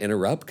didn't want to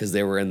interrupt because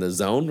they were in the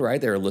zone,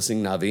 right? They were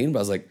listening to Naveen, but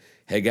I was like,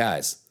 hey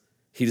guys,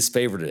 he just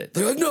favorited it.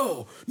 They're like,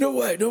 no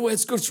way,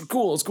 it's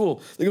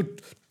cool. They go,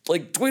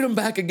 like, tweet him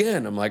back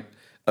again. I'm like,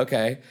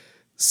 okay.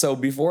 So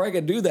before I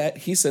could do that,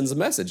 he sends a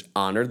message,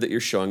 honored that you're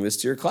showing this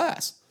to your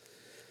class.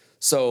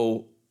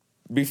 So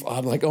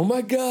I'm like, oh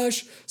my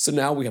gosh. So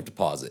now we have to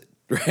pause it,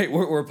 right?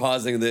 We're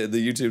pausing the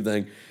YouTube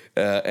thing.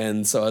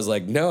 And so I was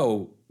like,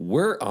 no,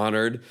 we're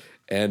honored.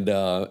 And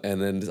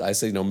then I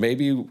say,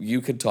 maybe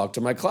you could talk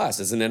to my class.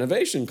 It's an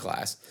innovation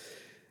class.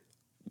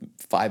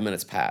 5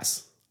 minutes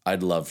pass.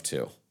 I'd love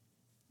to.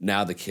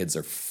 Now the kids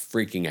are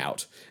freaking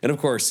out. And of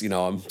course,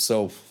 I'm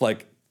so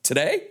like,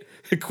 today?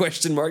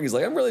 Question mark. He's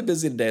like, I'm really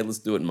busy today. Let's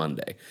do it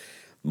Monday.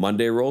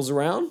 Monday rolls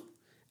around.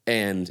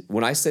 And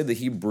when I say that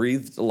he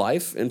breathed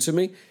life into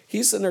me,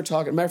 he's sitting there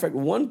talking. Matter of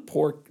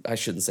fact, I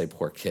shouldn't say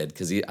poor kid,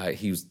 because I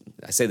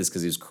say this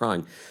because he was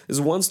crying.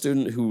 There's one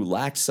student who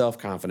lacked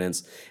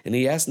self-confidence, and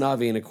he asked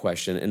Naveen a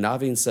question, and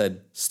Naveen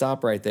said,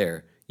 stop right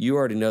there. You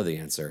already know the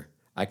answer.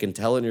 I can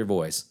tell in your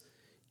voice.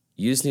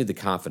 You just need the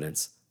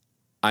confidence.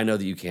 I know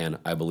that you can.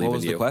 I believe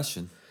in you. What was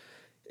the question?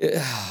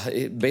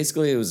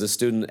 Basically, it was a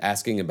student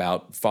asking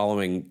about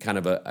following kind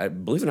of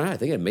believe it or not, I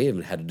think it may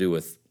have had to do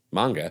with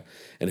manga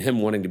and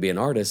him wanting to be an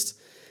artist,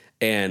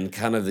 and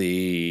kind of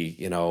the,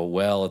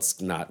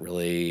 it's not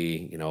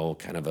really,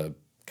 kind of a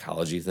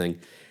college-y thing.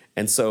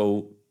 And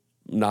so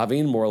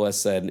Naveen more or less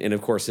said, and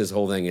of course his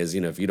whole thing is,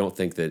 if you don't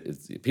think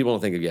that, people don't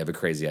think if you have a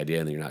crazy idea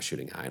and then you're not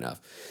shooting high enough.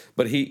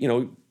 But he,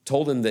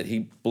 told him that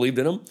he believed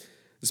in him.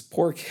 This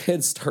poor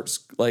kid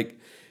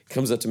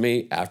comes up to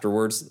me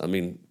afterwards.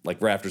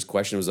 Right after his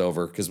question was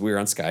over, because we were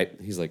on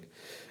Skype. He's like,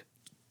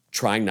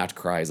 trying not to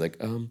cry. He's like,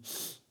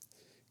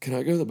 can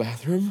I go to the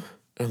bathroom?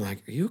 And I'm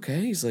like, are you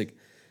okay? He's like,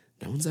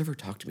 no one's ever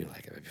talked to me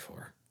like that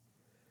before.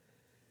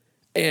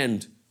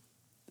 And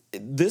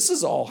this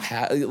is all,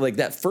 like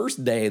that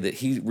first day that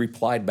he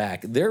replied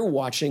back, they're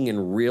watching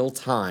in real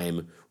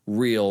time,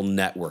 real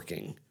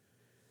networking.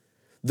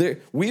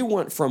 We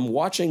went from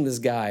watching this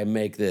guy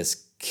make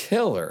this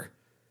killer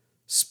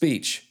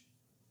speech,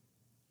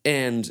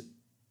 and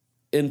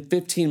in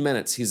 15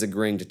 minutes, he's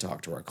agreeing to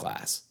talk to our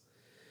class.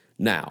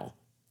 Now,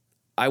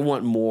 I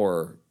want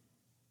more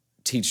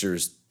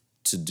teachers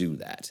to do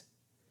that.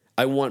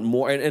 I want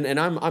more, and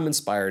I'm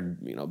inspired,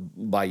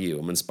 by you.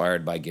 I'm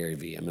inspired by Gary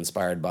Vee. I'm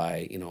inspired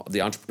by, the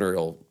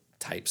entrepreneurial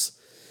types.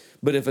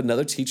 But if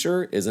another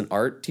teacher is an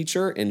art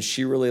teacher and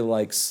she really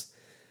likes,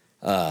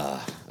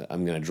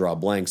 I'm going to draw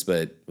blanks,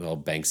 but,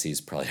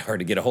 Banksy's probably hard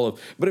to get a hold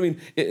of. But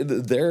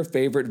their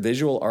favorite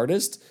visual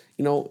artist,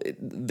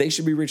 they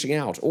should be reaching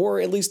out, or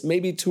at least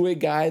maybe to a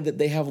guy that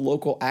they have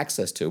local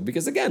access to.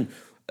 Because again,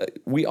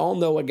 we all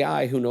know a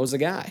guy who knows a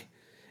guy.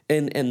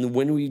 And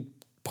when we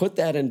put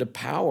that into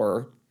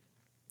power,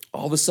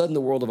 all of a sudden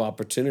the world of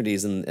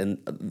opportunities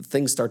and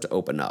things start to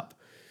open up.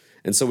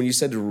 And so when you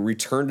said to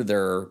return to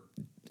their,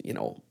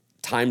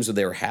 times where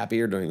they were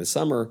happier during the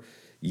summer,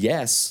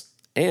 yes.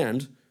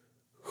 And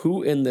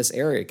who in this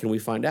area can we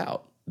find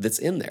out that's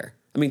in there?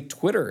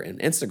 Twitter and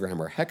Instagram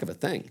are a heck of a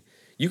thing.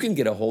 You can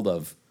get a hold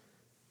of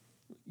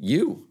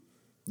you.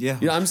 Yeah.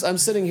 I'm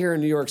sitting here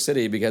in New York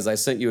City because I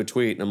sent you a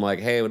tweet and I'm like,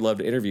 hey, I would love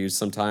to interview you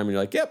sometime. And you're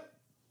like, yep,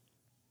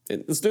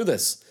 let's do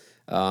this.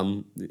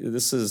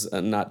 This is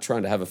not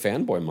trying to have a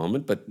fanboy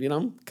moment, but,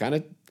 I'm kind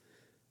of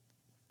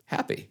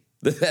happy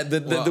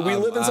that we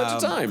live in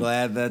such a time. I'm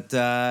glad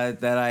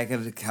that I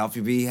could help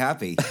you be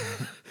happy.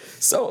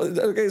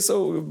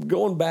 So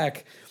going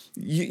back,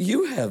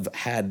 you have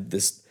had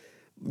this,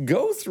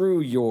 go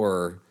through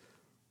your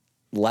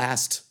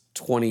last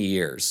 20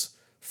 years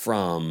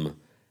from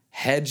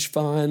hedge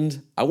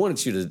fund. I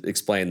wanted you to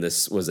explain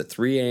this. Was it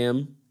 3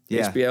 a.m.?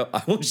 Yeah. HBO.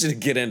 I want you to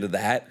get into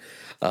that.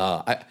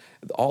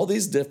 All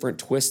these different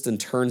twists and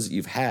turns that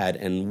you've had,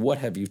 and what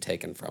have you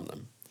taken from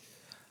them?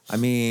 I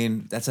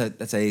mean, that's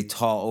a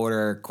tall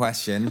order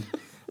question.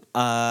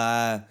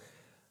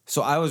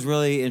 So I was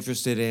really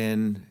interested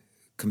in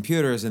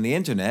computers and the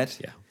internet.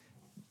 Yeah.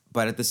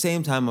 But at the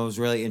same time, I was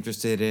really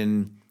interested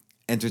in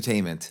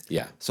entertainment.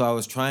 Yeah. So I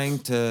was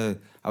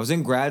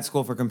in grad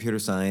school for computer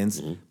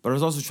science, but I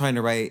was also trying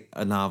to write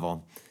a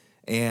novel.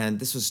 And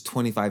this was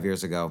 25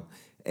 years ago.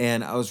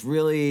 And I was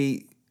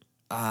really,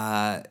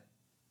 I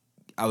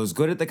was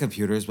good at the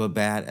computers, but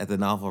bad at the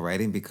novel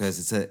writing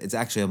because it's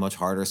actually a much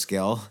harder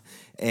skill.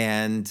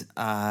 And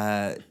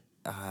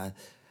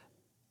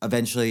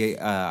eventually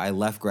I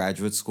left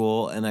graduate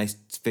school and I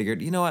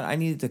figured, you know what, I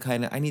need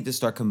to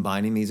start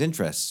combining these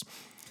interests.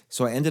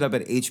 So I ended up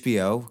at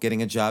HBO,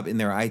 getting a job in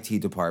their IT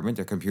department,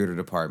 their computer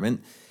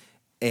department,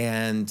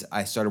 and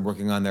I started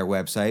working on their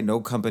website.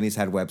 No companies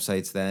had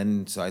websites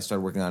then, so I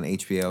started working on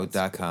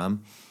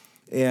HBO.com.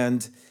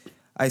 And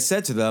I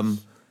said to them,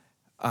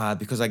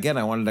 because again,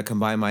 I wanted to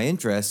combine my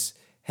interests,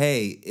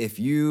 hey, if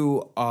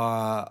you,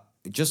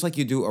 just like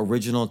you do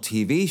original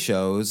TV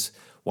shows,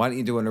 why don't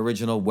you do an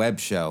original web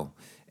show?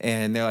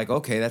 And they're like,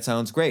 okay, that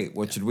sounds great.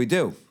 What should we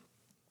do?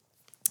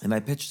 And I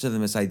pitched to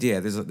them this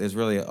idea. There's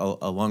really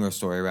a longer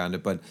story around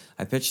it, but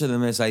I pitched to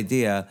them this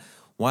idea.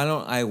 Why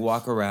don't I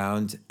walk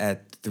around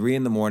at 3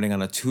 a.m.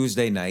 on a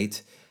Tuesday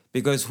night?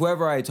 Because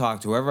whoever I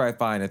talk to, whoever I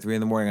find at 3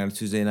 a.m. on a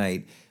Tuesday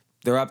night,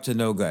 they're up to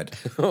no good.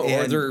 Or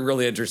And they're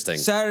really interesting.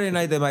 Saturday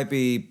night, they might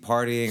be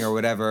partying or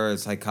whatever.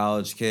 It's like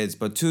college kids.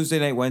 But Tuesday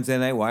night, Wednesday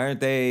night, why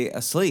aren't they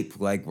asleep?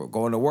 Like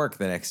going to work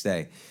the next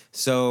day.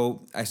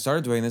 So I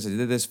started doing this. I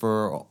did this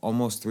for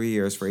almost 3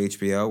 years for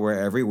HBO, where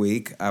every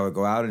week I would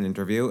go out and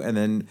interview and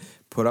then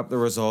put up the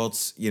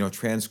results,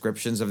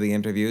 transcriptions of the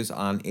interviews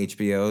on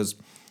HBO's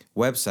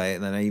website.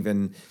 And then I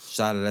even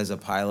shot it as a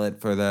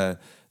pilot for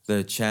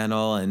the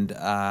channel. And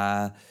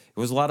it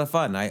was a lot of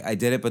fun. I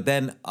did it. But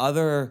then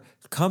other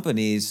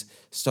companies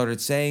started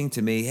saying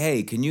to me,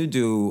 hey, can you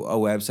do a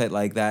website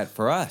like that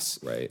for us?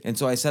 Right. And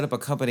so I set up a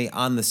company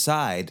on the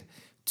side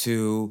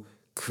to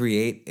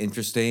create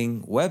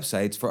interesting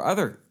websites for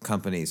other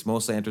companies,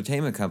 mostly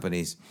entertainment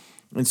companies.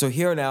 And so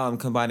here now I'm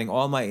combining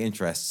all my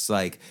interests,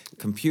 like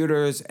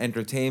computers,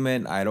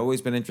 entertainment. I'd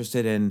always been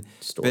interested in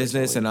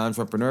business and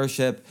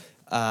entrepreneurship.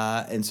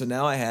 And so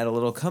now I had a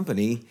little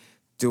company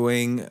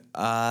doing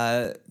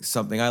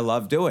something I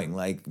love doing,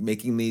 like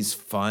making these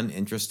fun,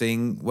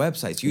 interesting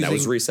websites. That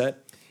was Reset?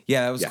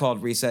 Yeah, that was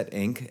called Reset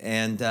Inc.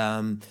 And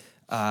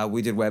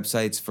we did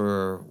websites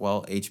for,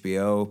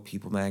 HBO,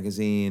 People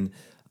Magazine,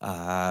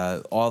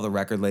 all the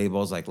record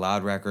labels like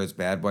Loud Records,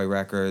 Bad Boy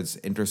Records,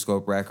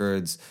 Interscope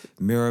Records,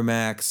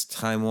 Miramax,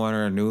 Time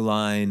Warner, New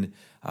Line.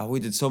 We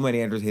did so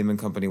many entertainment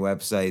company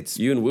websites.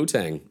 You and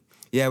Wu-Tang.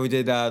 Yeah, we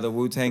did the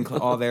Wu-Tang,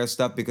 all their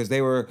stuff, because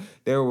they were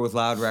with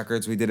Loud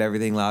Records. We did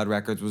everything Loud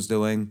Records was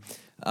doing.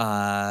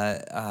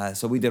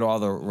 So we did all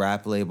the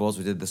rap labels.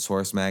 We did the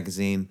Source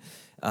magazine.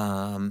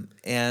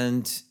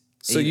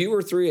 So you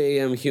were 3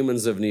 a.m.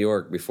 Humans of New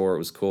York before it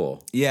was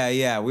cool. Yeah.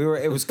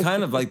 It was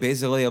kind of like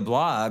basically a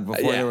blog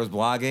before there was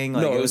blogging.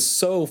 Like, no, it was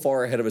so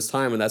far ahead of its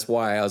time, and that's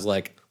why I was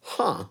like,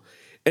 huh.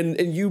 And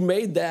you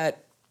made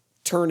that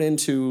turn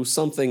into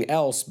something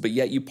else, but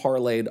yet you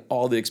parlayed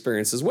all the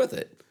experiences with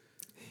it.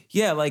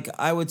 Yeah, like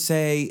I would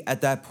say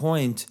at that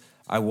point,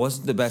 I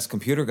wasn't the best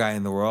computer guy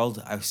in the world.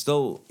 I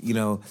still,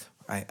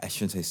 I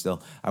shouldn't say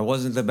still. I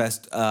wasn't the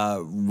best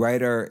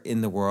writer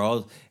in the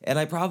world, and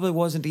I probably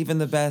wasn't even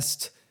the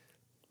best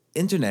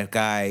internet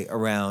guy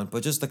around.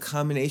 But just the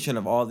combination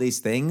of all these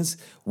things,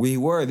 we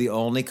were the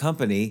only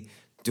company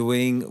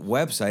doing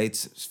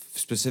websites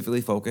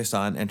specifically focused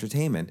on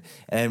entertainment.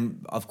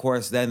 And of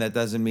course, then that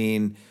doesn't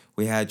mean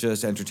we had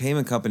just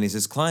entertainment companies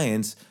as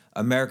clients.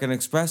 American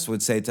Express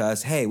would say to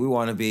us, hey, we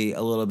want to be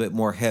a little bit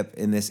more hip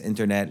in this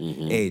internet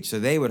age. So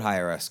they would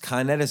hire us.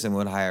 Con Edison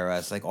would hire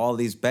us. Like all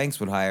these banks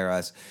would hire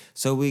us.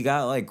 So we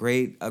got like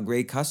a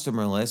great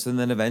customer list. And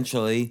then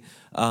eventually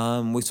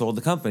we sold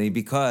the company,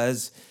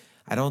 because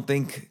I don't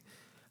think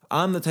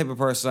I'm the type of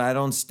person, I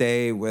don't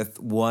stay with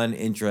one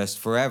interest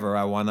forever.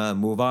 I want to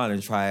move on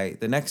and try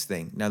the next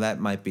thing. Now, that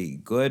might be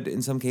good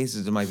in some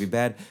cases. It might be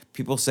bad.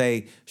 People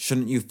say,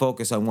 shouldn't you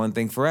focus on one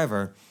thing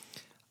forever?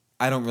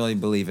 I don't really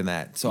believe in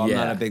that. So I'm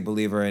not a big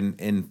believer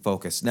in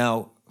focus.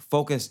 Now,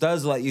 focus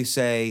does let you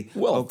say...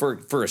 Well,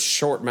 for a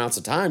short amounts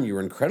of time, you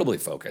were incredibly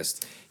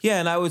focused. Yeah,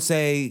 and I would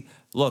say,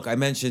 look, I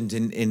mentioned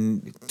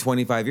in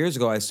 25 years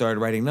ago, I started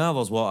writing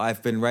novels. Well,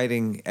 I've been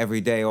writing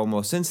every day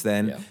almost since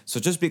then. Yeah. So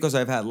just because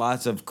I've had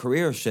lots of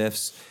career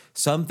shifts,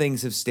 some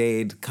things have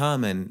stayed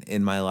common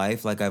in my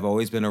life. Like I've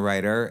always been a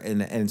writer.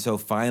 And so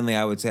finally,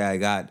 I would say I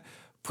got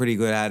pretty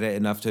good at it,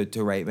 enough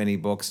to write many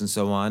books and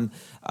so on.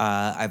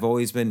 I've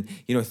always been,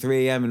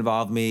 3 a.m.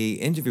 involved me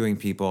interviewing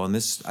people. And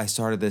I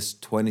started this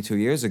 22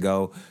 years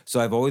ago. So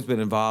I've always been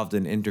involved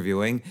in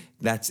interviewing.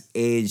 that's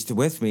aged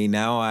with me.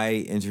 Now I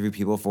interview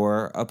people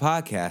for a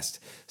podcast.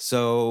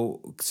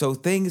 So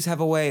things have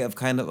a way of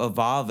kind of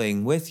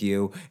evolving with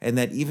you, and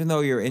that even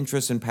though your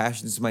interests and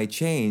passions might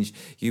change,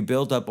 you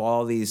build up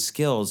all these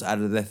skills out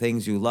of the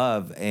things you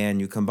love, and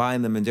you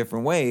combine them in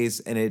different ways,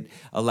 and it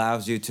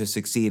allows you to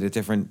succeed at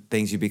different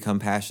things you become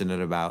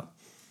passionate about.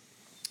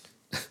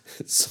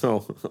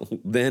 So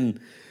then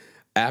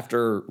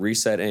after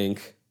Reset Inc.,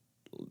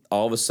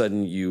 all of a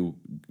sudden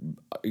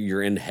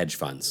you're in hedge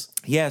funds.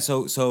 Yeah,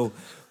 so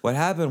what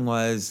happened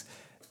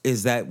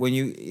is that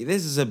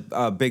this is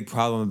a big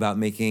problem about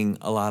making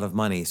a lot of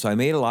money. So I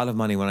made a lot of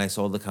money when I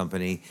sold the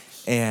company,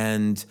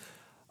 and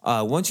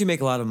once you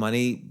make a lot of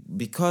money,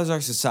 because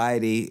our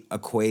society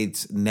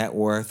equates net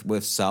worth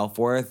with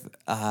self-worth,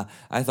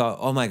 I thought,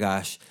 oh my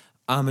gosh,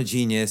 I'm a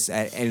genius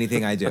at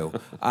anything I do.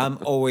 I'm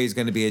always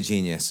going to be a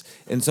genius.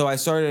 And so I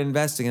started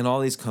investing in all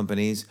these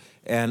companies,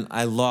 and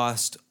I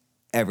lost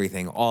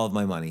everything, all of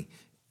my money.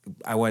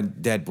 I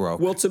went dead broke.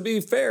 Well, to be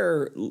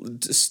fair,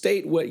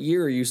 state what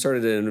year you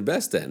started to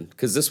invest in,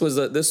 because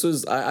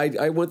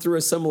I went through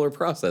a similar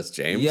process,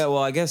 James. Yeah,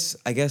 well, I guess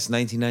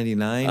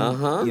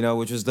 1999,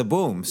 which was the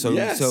boom. So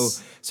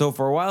Yes. so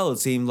for a while it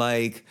seemed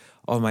like,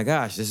 oh my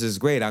gosh, this is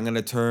great. I'm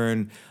gonna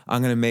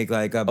make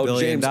like $1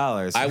 billion.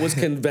 James, I was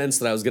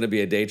convinced that I was going to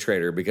be a day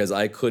trader because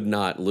I could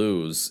not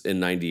lose in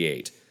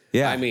 98.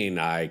 Yeah. I mean,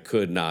 I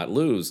could not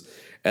lose.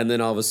 And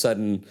then all of a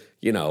sudden,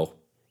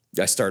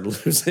 I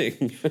started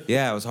losing.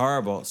 Yeah, it was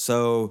horrible.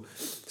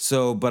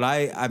 But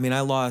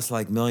I lost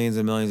like millions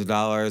and millions of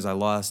dollars. I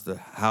lost the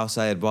house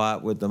I had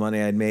bought with the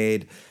money I'd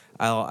made.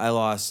 I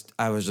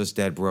was just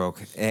dead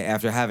broke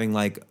after having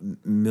like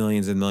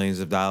millions and millions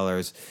of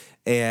dollars.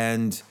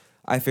 And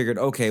I figured,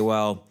 okay,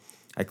 well,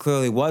 I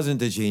clearly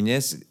wasn't a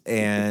genius.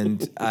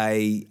 And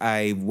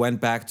I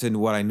went back to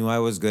what I knew I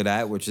was good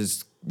at, which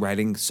is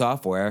writing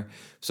software.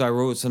 So I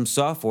wrote some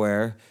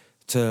software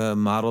to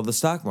model the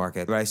stock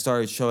market. But I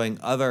started showing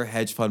other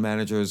hedge fund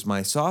managers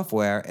my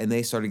software, and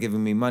they started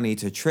giving me money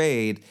to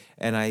trade,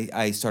 and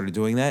I started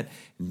doing that.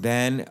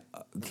 Then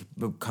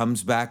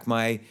comes back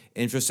my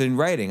interest in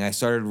writing. I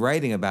started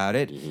writing about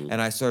it,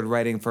 and I started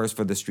writing first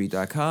for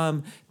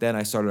TheStreet.com. Then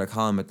I started a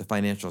column at the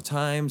Financial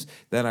Times.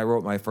 Then I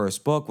wrote my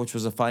first book, which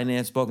was a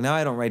finance book. Now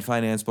I don't write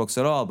finance books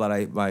at all,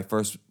 but my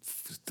first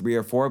 3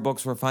 or 4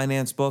 books were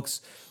finance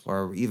books,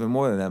 or even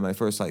more than that. My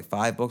first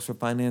 5 books were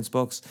finance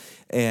books,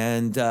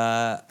 and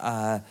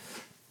now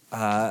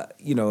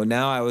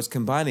I was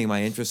combining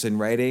my interest in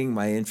writing,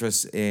 my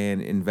interest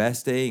in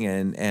investing,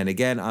 and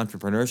again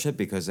entrepreneurship,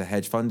 because a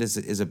hedge fund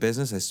is a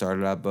business. I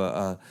started up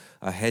a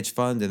hedge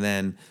fund, and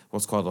then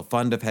what's called a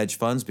fund of hedge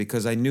funds,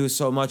 because I knew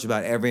so much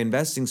about every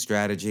investing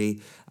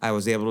strategy. I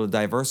was able to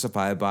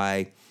diversify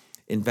by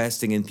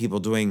investing in people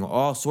doing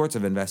all sorts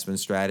of investment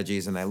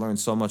strategies, and I learned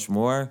so much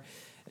more.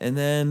 And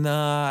then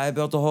I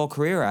built a whole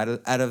career out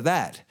of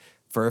that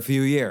for a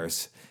few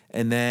years.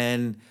 And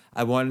then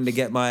I wanted to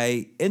get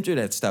my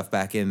internet stuff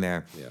back in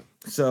there. Yeah.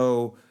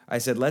 So I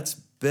said, let's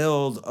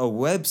build a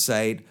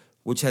website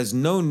which has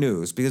no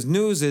news, because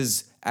news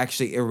is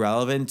actually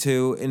irrelevant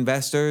to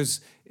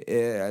investors.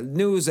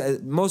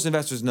 Most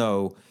investors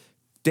know,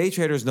 day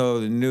traders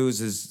know the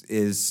news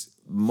is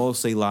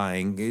mostly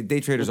lying. Day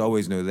traders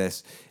always know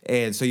this.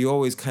 And so you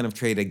always kind of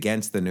trade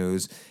against the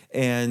news.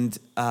 And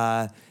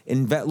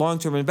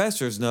long-term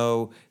investors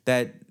know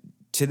that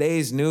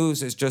today's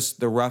news is just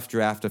the rough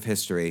draft of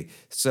history.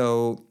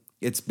 So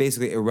it's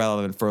basically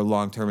irrelevant for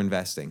long-term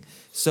investing.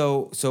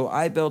 So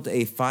I built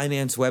a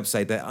finance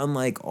website that,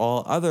 unlike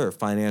all other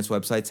finance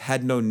websites,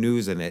 had no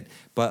news in it,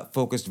 but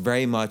focused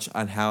very much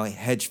on how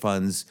hedge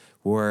funds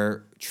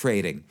were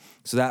trading.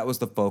 So that was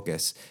the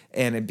focus.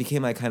 And it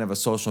became like kind of a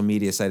social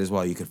media site as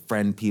well. You could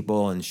friend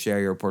people and share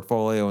your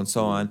portfolio and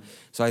so on.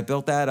 So I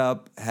built that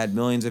up, had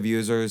millions of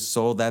users,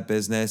 sold that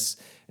business,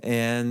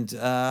 and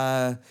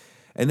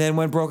then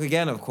went broke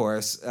again, of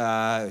course,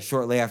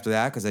 shortly after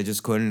that, because I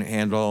just couldn't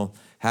handle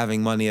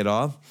having money at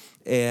all,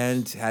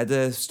 and had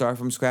to start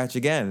from scratch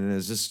again. And it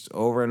was just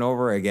over and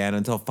over again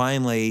until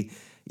finally,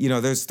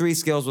 there's 3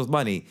 skills with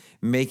money: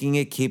 making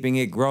it, keeping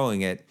it,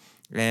 growing it.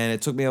 And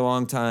it took me a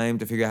long time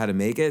to figure out how to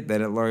make it.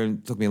 Then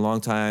it took me a long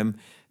time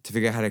to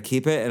figure out how to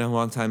keep it, and a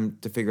long time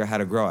to figure out how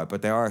to grow it.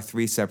 But there are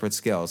 3 separate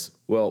skills.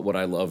 Well, what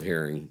I love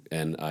hearing,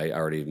 and I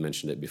already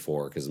mentioned it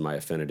before because of my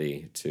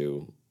affinity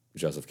to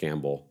Joseph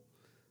Campbell,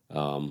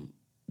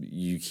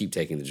 you keep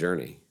taking the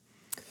journey.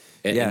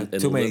 And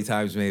too many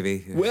times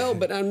maybe. Well,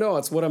 but I know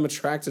it's what I'm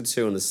attracted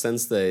to, in the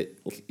sense that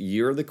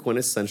you're the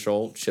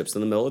quintessential chips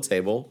in the middle of the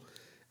table,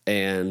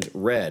 and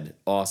red,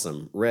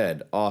 awesome,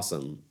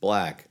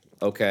 black,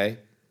 okay.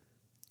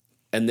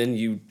 And then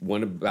you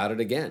went about it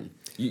again.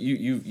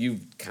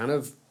 You've kind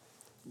of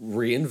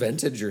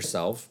reinvented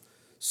yourself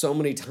so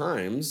many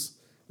times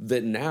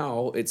that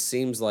now it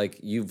seems like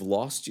you've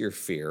lost your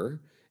fear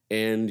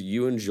and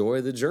you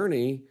enjoy the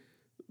journey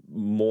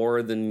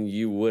more than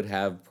you would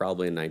have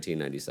probably in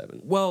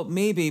 1997. Well,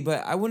 maybe,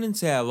 but I wouldn't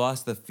say I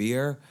lost the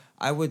fear.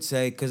 I would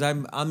say, because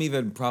I'm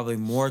even probably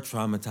more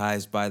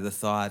traumatized by the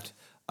thought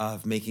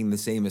of making the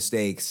same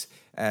mistakes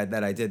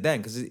that I did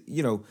then. Because,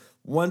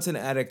 once an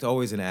addict,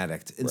 always an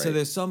addict. And so Right.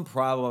 there's some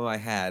problem I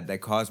had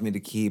that caused me to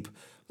keep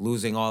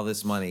losing all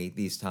this money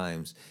these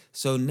times.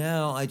 So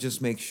now I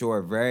just make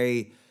sure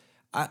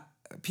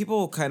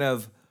people kind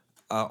of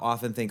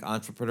often think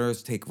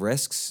entrepreneurs take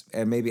risks,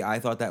 and maybe I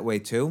thought that way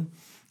too.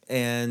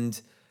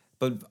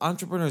 But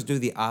entrepreneurs do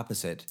the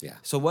opposite. Yeah.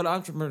 So what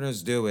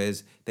entrepreneurs do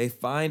is they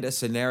find a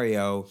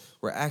scenario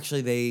where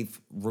actually they've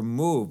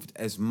removed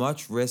as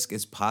much risk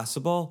as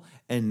possible,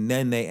 and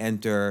then they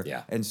enter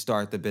and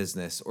start the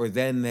business, or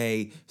then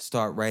they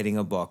start writing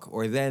a book,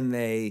 or then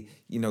they,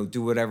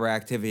 do whatever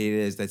activity it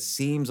is that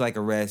seems like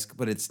a risk,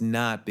 but it's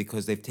not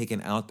because they've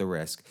taken out the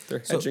risk.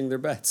 They're hedging their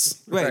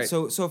bets. Right.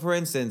 So for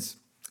instance,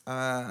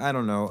 I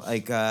don't know,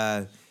 like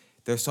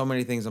there's so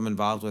many things I'm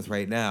involved with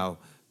right now,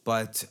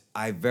 but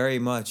I very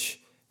much,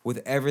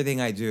 with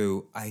everything I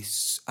do,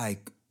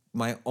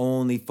 my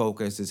only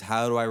focus is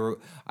how do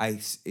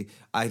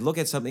I look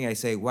at something, I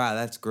say, wow,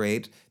 that's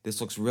great. This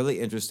looks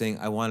really interesting.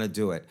 I want to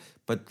do it.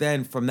 But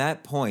then from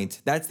that point,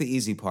 that's the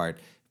easy part.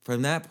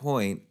 From that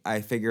point,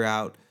 I figure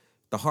out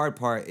the hard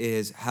part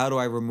is how do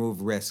I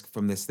remove risk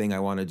from this thing I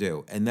want to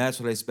do? And that's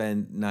what I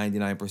spend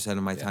 99%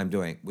 of my time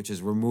doing, which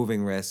is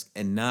removing risk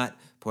and not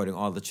putting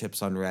all the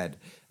chips on red,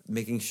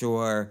 making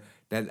sure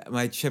that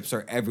my chips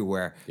are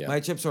everywhere. Yeah.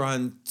 My chips are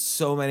on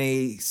so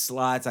many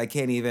slots I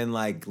can't even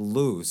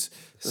lose.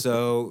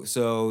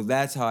 So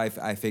that's how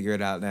I figure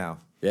it out now.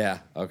 Yeah.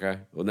 Okay.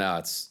 Well,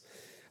 now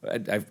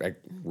I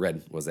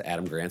read, was it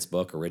Adam Grant's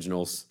book,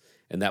 Originals?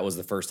 And that was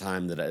the first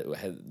time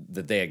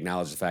that they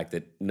acknowledged the fact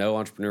that no,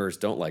 entrepreneurs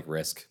don't like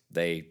risk.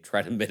 They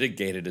try to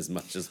mitigate it as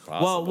much as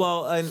possible.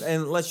 Well,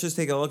 and let's just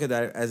take a look at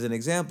that as an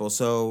example.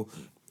 So,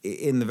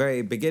 in the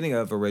very beginning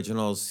of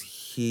Originals,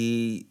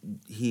 he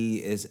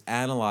is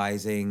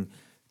analyzing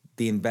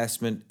the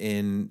investment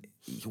in.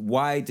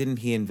 Why didn't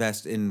he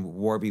invest in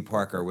Warby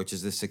Parker, which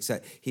is the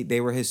success?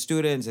 They were his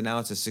students, and now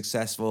it's a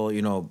successful,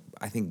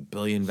 I think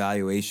billion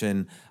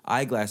valuation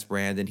eyeglass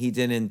brand, and he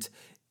didn't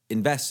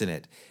invest in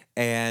it.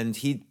 And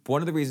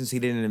one of the reasons he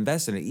didn't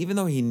invest in it, even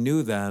though he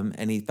knew them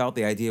and he felt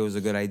the idea was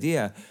a good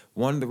idea,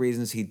 one of the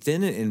reasons he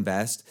didn't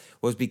invest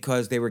was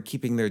because they were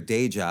keeping their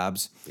day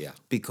jobs. Yeah.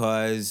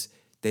 Because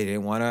they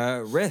didn't want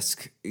to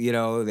risk, they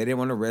didn't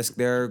want to risk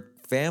their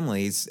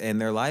families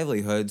and their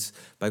livelihoods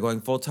by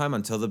going full time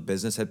until the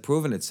business had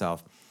proven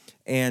itself.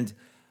 And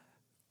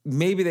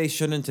maybe they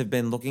shouldn't have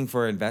been looking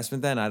for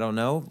investment then. I don't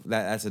know.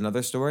 That's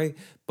another story.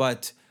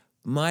 But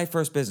my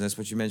first business,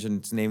 which you mentioned,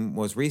 its name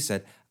was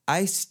Reset.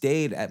 I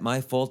stayed at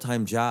my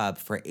full-time job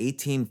for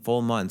 18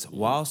 full months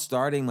while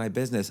starting my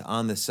business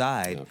on the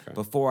side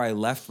before I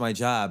left my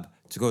job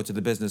to go to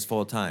the business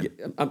full-time.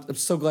 I'm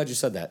so glad you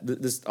said that.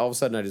 This all of a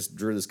sudden I just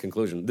drew this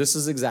conclusion. This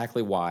is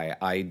exactly why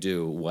I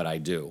do what I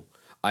do.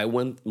 I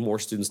want more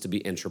students to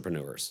be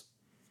entrepreneurs.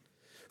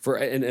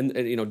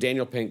 And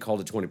Daniel Pink called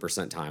it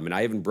 20% time, and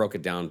I even broke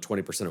it down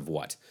 20% of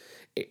what?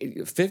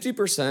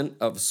 50%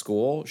 of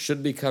school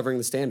should be covering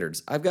the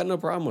standards. I've got no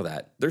problem with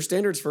that. They're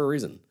standards for a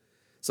reason.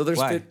 So there's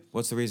Why?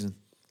 What's the reason?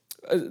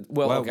 Okay.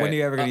 When are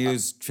you ever going to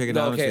use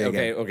trigonometry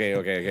again?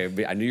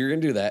 Okay. I knew you were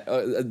going to do that.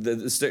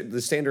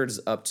 The standards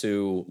up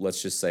to,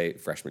 let's just say,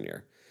 freshman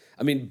year.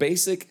 I mean,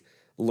 basic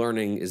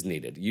learning is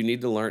needed. You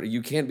need to learn.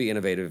 You can't be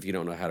innovative if you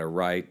don't know how to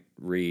write,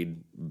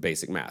 read,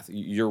 basic math.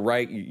 You're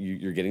right.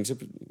 You're getting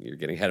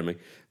ahead of me.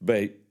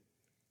 But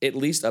at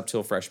least up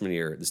till freshman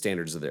year, the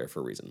standards are there for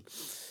a reason.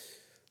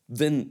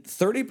 Then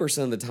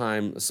 30% of the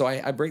time, so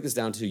I break this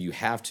down to you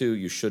have to,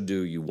 you should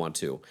do, you want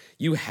to.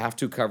 You have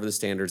to cover the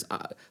standards.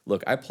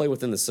 Look, I play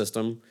within the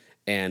system,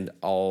 and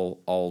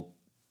so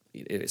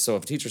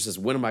if a teacher says,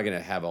 when am I going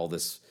to have all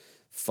this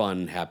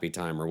fun, happy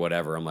time or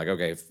whatever, I'm like,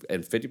 okay,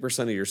 and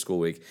 50% of your school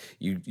week,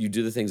 you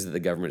do the things that the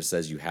government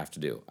says you have to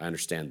do. I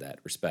understand that,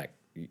 respect.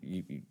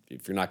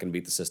 If you're not going to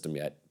beat the system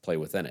yet, play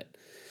within it.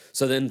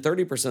 So then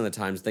 30% of the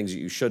times, things that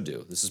you should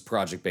do. This is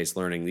project-based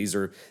learning. These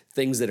are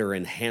things that are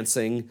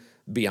enhancing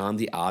beyond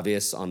the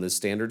obvious on the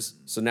standards.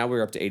 So now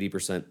we're up to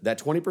 80%. That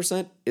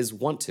 20% is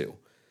want to.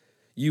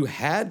 You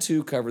had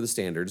to cover the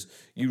standards.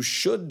 You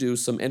should do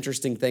some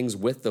interesting things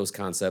with those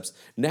concepts.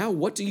 Now,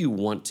 what do you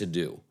want to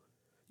do?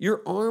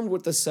 You're armed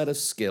with a set of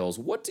skills.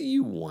 What do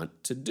you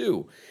want to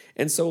do?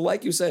 And so,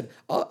 like you said,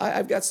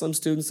 I've got some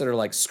students that are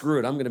like, screw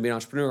it, I'm going to be an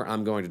entrepreneur.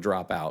 I'm going to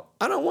drop out.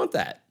 I don't want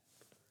that.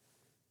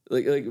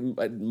 Like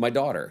my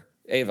daughter,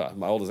 Ava,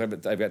 my oldest,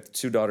 I've got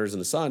 2 daughters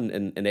and a son,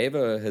 and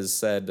Ava has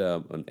said,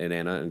 and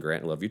Anna and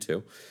Grant, I love you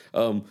too,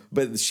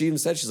 but she even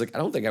said, she's like, I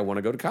don't think I want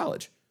to go to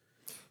college.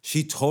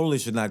 She totally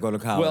should not go to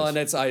college. Well, and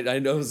I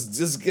know it's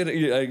just gonna,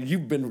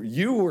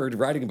 you were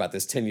writing about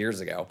this 10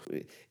 years ago.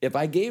 If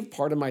I gave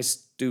part of my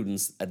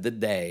students the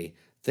day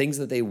things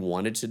that they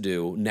wanted to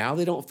do, now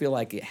they don't feel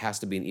like it has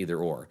to be an either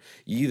or.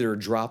 You either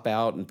drop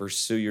out and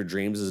pursue your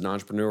dreams as an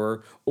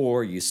entrepreneur,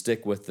 or you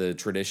stick with the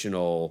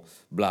traditional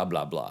blah,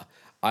 blah, blah.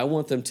 I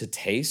want them to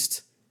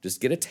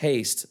just get a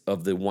taste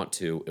of the want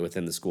to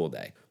within the school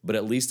day. But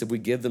at least if we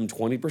give them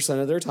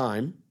 20% of their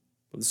time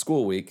for the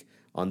school week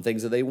on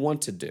things that they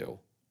want to do,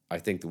 I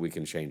think that we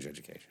can change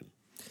education.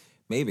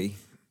 Maybe.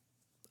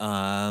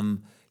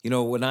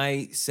 When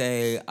I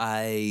say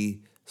I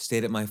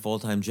stayed at my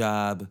full-time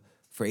job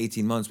for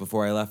 18 months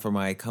before I left for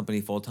my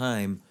company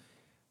full-time,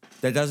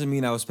 that doesn't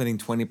mean I was spending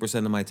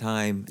 20% of my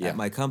time Yeah. at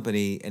my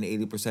company and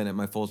 80% at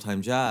my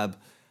full-time job.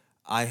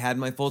 I had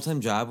my full-time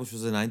job, which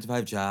was a 9 to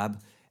 5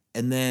 job,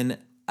 and then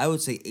I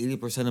would say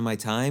 80% of my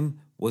time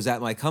was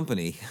at my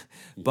company.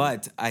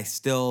 But I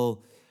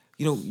still,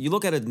 you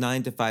look at a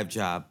 9 to 5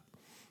 job,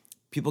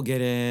 people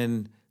get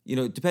in,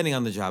 depending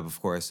on the job,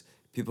 of course.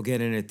 People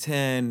get in at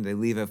 10, they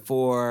leave at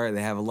 4,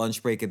 they have a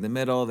lunch break in the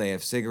middle, they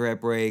have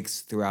cigarette breaks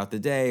throughout the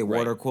day,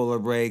 water cooler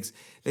breaks.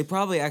 They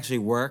probably actually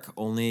work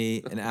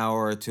only an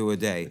hour or two a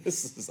day.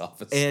 This is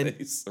office And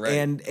space,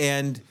 right?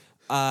 and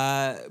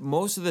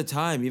most of the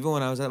time, even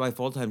when I was at my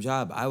full-time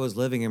job, I was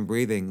living and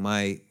breathing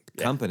my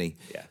company.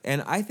 Yeah.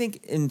 And I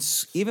think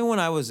even when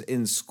I was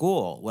in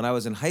school, when I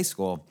was in high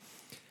school,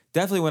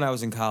 definitely when I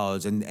was in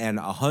college, and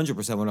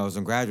 100% when I was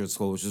in graduate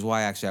school, which is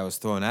why actually I was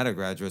thrown out of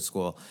graduate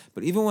school.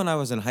 But even when I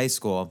was in high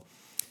school,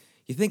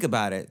 you think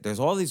about it, there's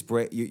all these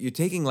breaks. You're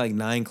taking like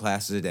 9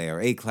 classes a day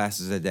or 8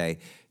 classes a day.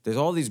 There's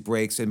all these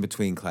breaks in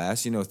between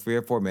class, 3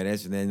 or 4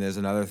 minutes, and then there's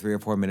another 3 or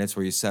 4 minutes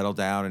where you settle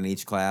down in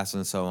each class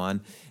and so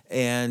on.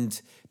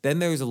 And then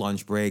there's a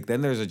lunch break,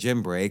 then there's a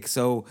gym break.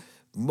 So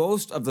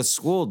most of the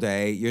school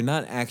day, you're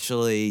not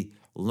actually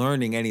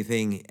learning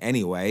anything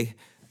anyway.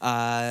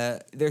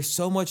 There's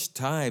so much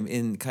time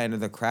in kind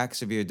of the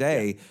cracks of your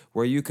day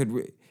where you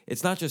could,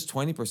 it's not just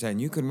 20%,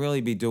 you can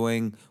really be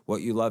doing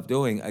what you love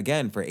doing,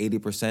 again, for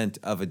 80%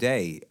 of a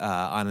day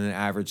on an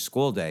average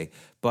school day.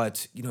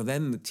 But,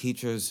 then the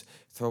teachers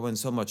throw in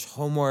so much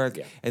homework,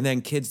 and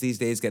then kids these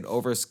days get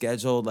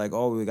overscheduled, like,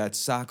 oh, we got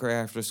soccer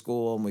after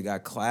school, and we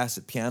got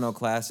piano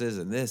classes,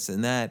 and this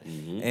and that.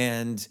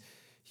 And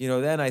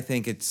then I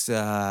think it's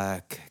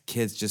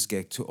kids just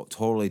get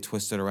totally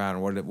twisted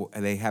around.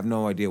 And they have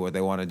no idea what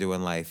they want to do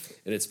in life.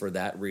 And it's for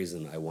that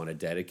reason I want a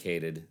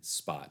dedicated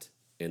spot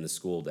in the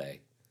school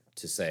day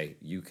to say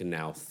you can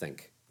now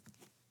think.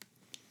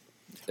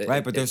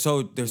 Right, but they're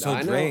so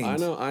drained. I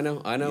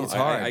know. It's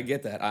hard. I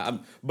get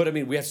that. But I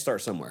mean, we have to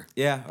start somewhere.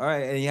 Yeah, all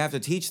right, and you have to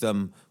teach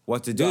them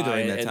what to do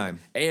during that time.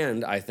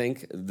 And I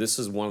think this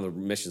is one of the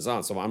missions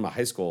on. So I'm a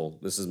high school.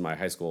 This is my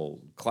high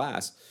school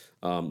class.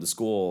 The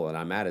school that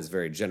I'm at is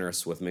very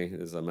generous with me.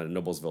 I'm at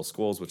Noblesville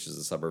Schools, which is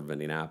a suburb of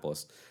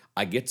Indianapolis.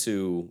 I get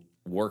to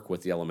work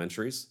with the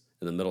elementaries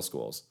and the middle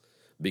schools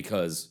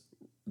because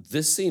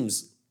this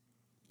seems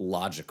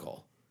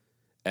logical.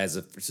 As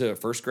a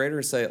first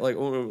grader, say, like,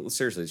 oh,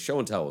 seriously, show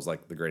and tell is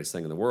like the greatest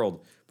thing in the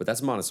world, but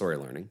that's Montessori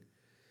learning.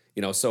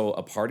 So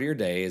a part of your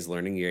day is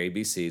learning your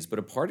ABCs, but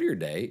a part of your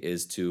day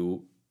is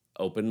to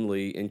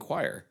openly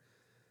inquire.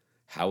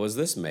 How was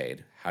this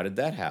made? How did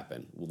that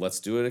happen? Well, let's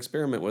do an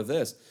experiment with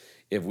this.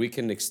 If we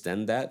can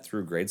extend that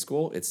through grade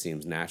school, it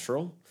seems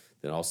natural.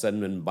 Then all of a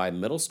sudden, by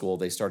middle school,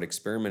 they start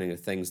experimenting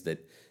with things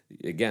that,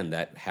 again,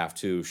 that have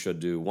to, should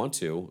do, want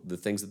to, the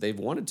things that they've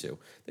wanted to.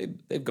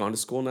 They've gone to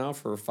school now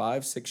for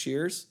 5-6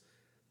 years.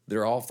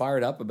 They're all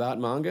fired up about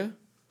manga.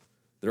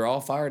 They're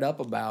all fired up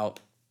about,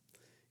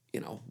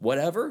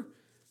 whatever.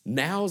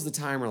 Now's the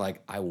time where,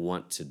 like, I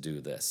want to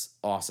do this.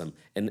 Awesome.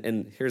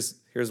 And here's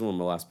one of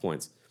my last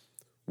points.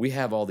 We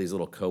have all these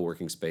little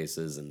co-working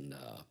spaces and,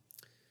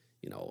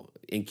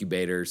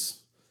 incubators.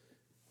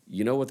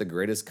 You know what the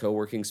greatest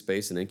co-working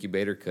space and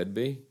incubator could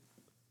be?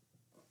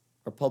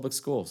 Our public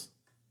schools.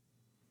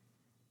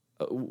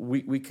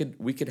 We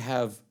could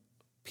have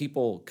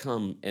people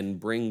come and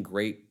bring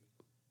great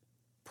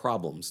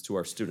problems to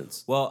our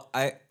students. Well,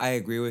 I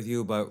agree with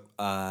you, but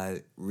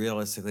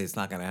realistically, it's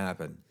not going to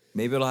happen.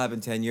 Maybe it'll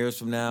happen 10 years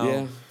from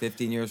now,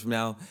 15 years from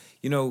now.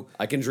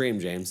 I can dream,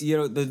 James.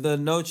 The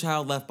No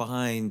Child Left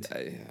Behind,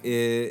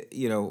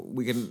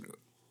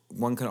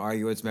 one can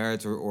argue its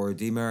merits or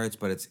demerits,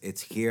 but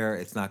it's here.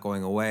 It's not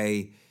going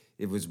away.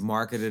 It was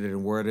marketed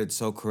and worded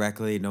so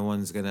correctly. No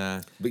one's going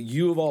to... But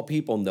you, of all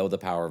people, know the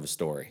power of a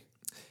story.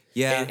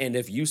 Yeah. And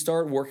if you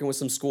start working with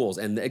some schools,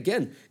 and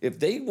again, if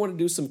they want to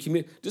do some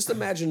community, just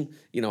imagine,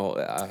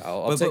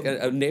 I'll take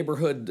a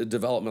neighborhood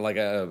development, like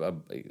a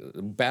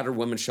battered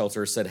women's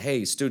shelter said,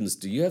 hey, students,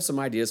 do you have some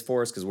ideas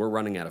for us? Because we're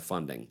running out of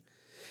funding.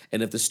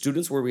 And if the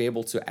students were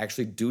able to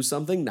actually do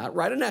something, not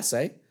write an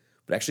essay,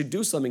 but actually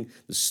do something,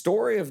 the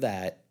story of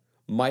that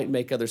might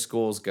make other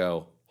schools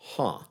go,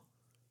 huh.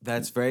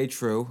 That's very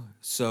true.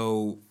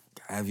 So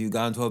have you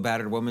gone to a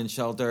battered women's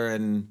shelter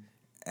and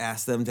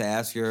asked them to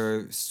ask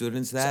your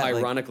students that? So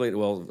ironically,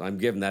 I'm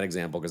giving that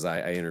example because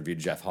I interviewed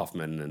Jeff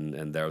Hoffman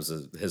and there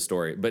was his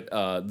story. But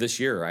this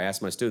year I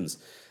asked my students,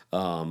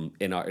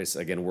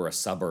 again, we're a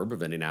suburb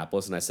of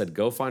Indianapolis, and I said,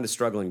 go find a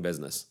struggling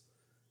business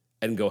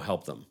and go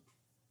help them.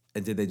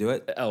 And did they do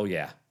it? Oh,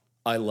 yeah.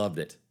 I loved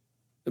it.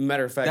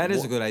 Matter of fact, that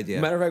is a good idea.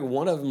 Matter of fact,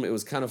 one of them, it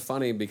was kind of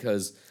funny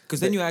because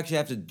then you actually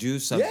have to do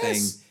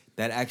something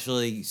that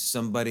actually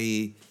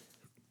somebody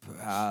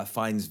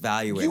finds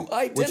value in,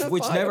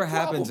 which never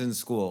happens in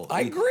school.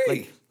 I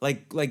agree.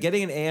 Like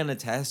getting an A on a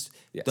test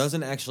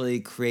doesn't actually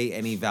create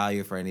any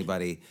value for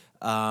anybody.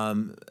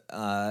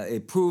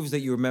 It proves that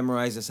you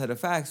memorized a set of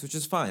facts, which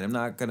is fine. I'm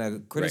not gonna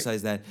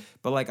criticize that.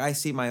 But like I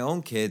see my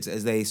own kids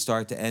as they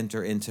start to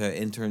enter into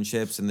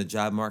internships in the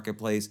job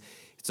marketplace,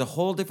 it's a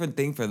whole different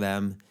thing for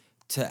them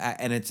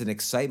and it's an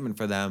excitement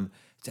for them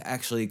to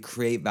actually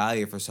create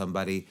value for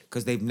somebody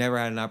because they've never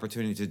had an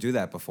opportunity to do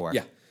that before.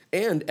 Yeah.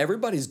 And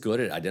everybody's good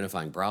at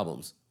identifying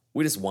problems.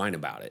 We just whine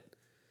about it.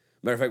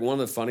 Matter of fact, one of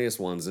the funniest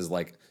ones is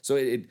like, so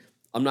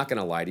I'm not going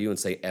to lie to you and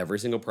say every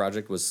single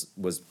project was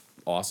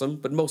awesome,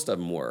 but most of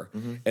them were.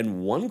 Mm-hmm.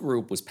 And one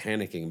group was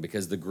panicking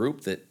because the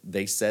group that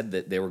they said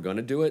that they were going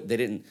to do it, they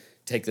didn't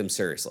take them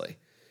seriously.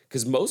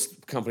 Because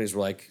most companies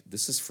were like,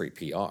 this is free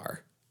PR.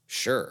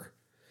 Sure.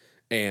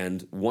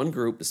 And one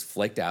group just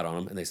flaked out on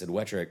them and they said,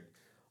 Wetrick,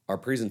 our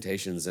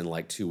presentation's in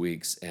like 2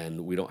 weeks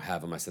and we don't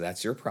have them. I said,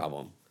 that's your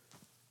problem.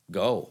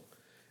 Go.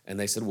 And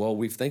they said, well,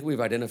 we think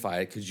we've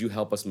identified it. Could you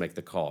help us make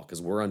the call?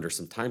 Because we're under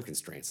some time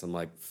constraints. I'm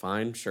like,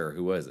 fine, sure.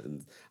 Who was it?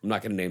 And I'm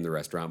not going to name the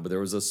restaurant, but there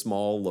was a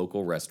small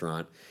local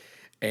restaurant.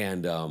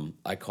 And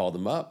I called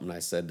them up and I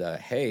said,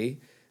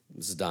 hey,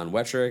 this is Don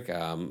Wetrick.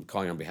 I'm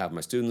calling on behalf of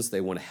my students.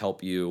 They want to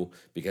help you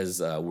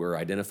because we're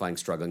identifying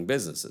struggling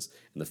businesses.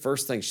 And the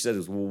first thing she said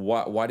was,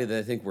 well, why do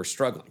they think we're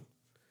struggling?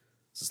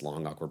 This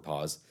long, awkward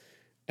pause.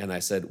 And I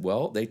said,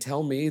 well, they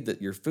tell me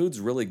that your food's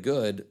really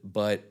good,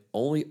 but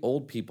only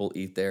old people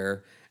eat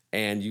there.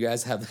 And you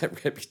guys have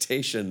that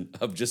reputation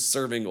of just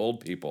serving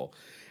old people.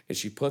 And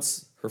she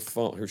puts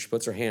she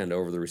puts her hand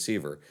over the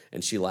receiver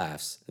and she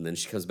laughs. And then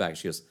she comes back and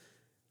she goes,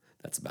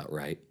 that's about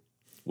right.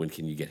 When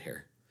can you get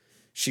here?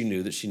 She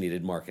knew that she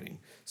needed marketing.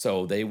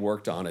 So they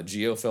worked on a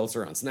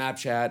geofilter on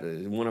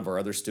Snapchat. One of our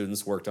other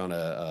students worked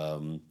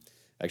on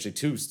actually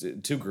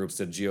two groups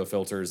did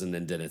geofilters and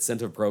then did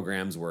incentive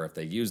programs where if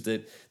they used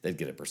it, they'd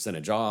get a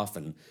percentage off.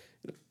 And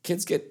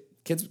kids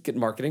get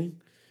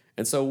marketing.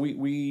 And so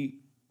we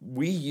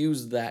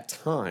use that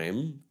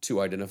time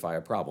to identify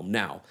a problem.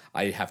 Now,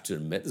 I have to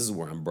admit, this is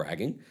where I'm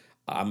bragging.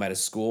 I'm at a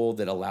school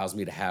that allows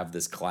me to have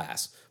this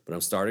class, but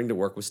I'm starting to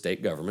work with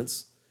state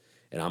governments,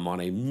 and I'm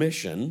on a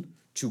mission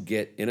to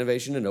get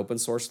innovation and open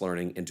source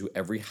learning into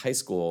every high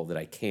school that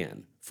I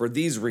can for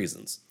these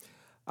reasons.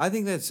 I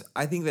think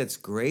that's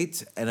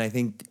great, and I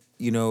think,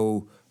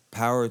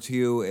 power to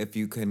you if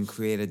you can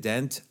create a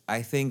dent.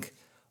 I think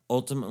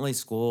ultimately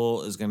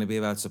school is going to be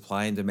about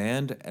supply and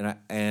demand,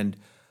 and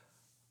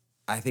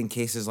I think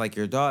cases like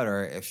your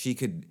daughter, if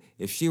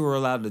she were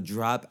allowed to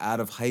drop out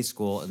of high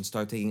school and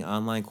start taking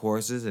online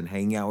courses and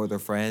hanging out with her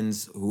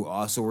friends who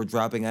also were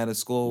dropping out of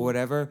school or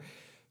whatever,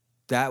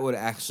 that would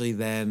actually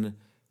then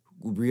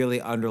really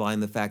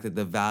underline the fact that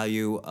the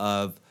value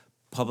of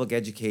public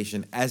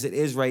education as it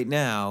is right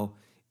now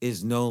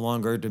is no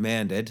longer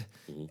demanded.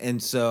 Mm-hmm.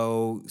 And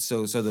so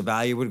the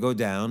value would go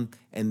down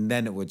and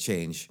then it would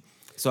change.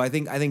 So I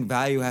think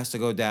value has to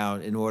go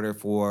down in order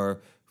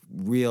for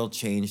real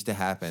change to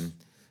happen.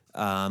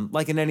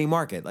 Like in any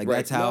market, like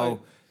right.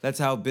 That's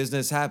how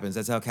business happens.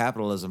 That's how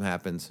capitalism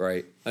happens.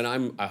 Right.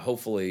 And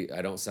hopefully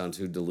I don't sound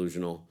too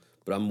delusional,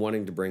 but I'm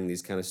wanting to bring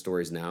these kind of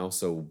stories now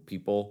so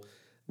people,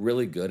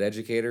 really good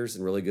educators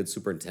and really good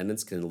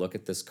superintendents can look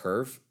at this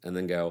curve and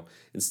then go,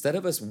 instead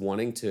of us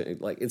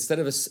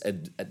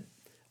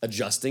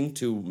adjusting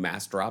to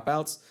mass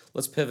dropouts,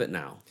 let's pivot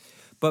now.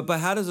 But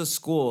how does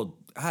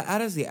how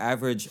does the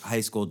average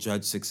high school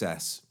judge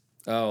success?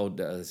 Oh,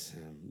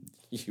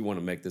 you want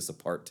to make this a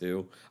part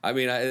two? I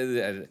mean,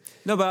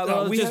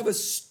 we have a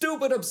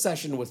stupid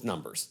obsession with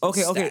numbers.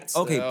 Okay,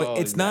 but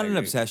it's not an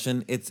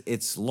obsession.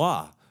 It's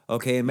law.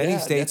 Okay, in many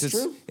states,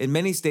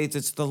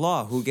 it's the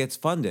law who gets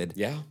funded.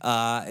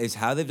 Yeah, is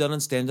how they've done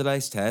on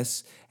standardized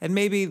tests, and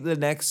maybe the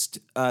next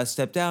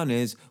step down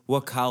is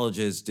what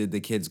colleges did the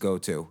kids go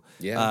to.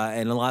 Yeah,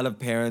 and a lot of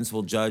parents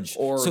will judge.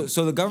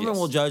 So the government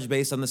will judge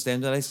based on the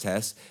standardized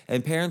tests,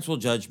 and parents will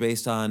judge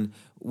based on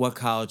what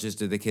colleges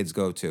did the kids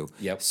go to.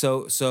 Yep.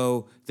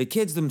 So the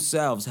kids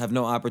themselves have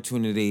no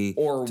opportunity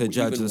to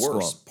judge the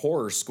school.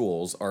 Poorer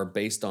schools are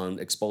based on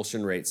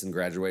expulsion rates and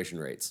graduation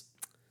rates.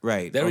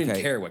 Right. They don't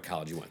even care what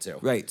college you went to.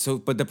 Right. So,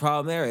 but the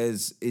problem there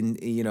is,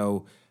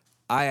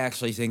 I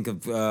actually think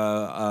of,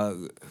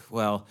 I'm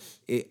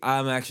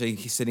actually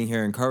sitting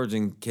here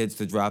encouraging kids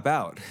to drop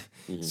out.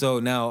 Mm-hmm. So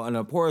now in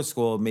a poorer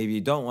school, maybe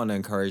you don't want to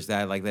encourage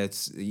that. Like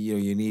that's,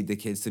 you need the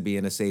kids to be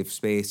in a safe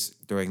space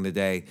during the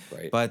day.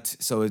 Right. But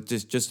so it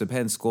just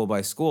depends school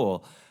by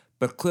school.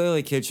 But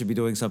clearly kids should be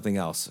doing something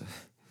else.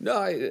 No,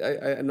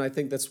 I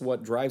think that's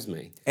what drives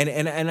me.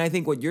 And I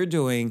think what you're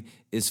doing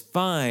is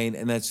fine,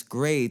 and that's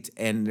great,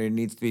 and there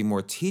needs to be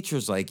more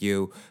teachers like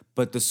you,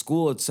 but the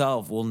school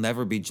itself will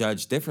never be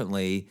judged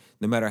differently,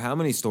 no matter how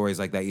many stories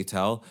like that you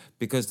tell,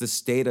 because the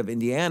state of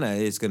Indiana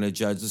is going to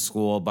judge the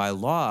school by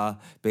law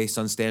based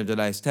on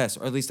standardized tests,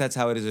 or at least that's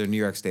how it is in New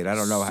York State. I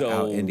don't know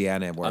how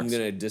Indiana works. I'm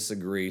going to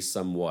disagree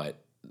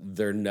somewhat.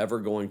 They're never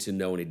going to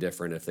know any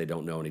different if they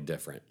don't know any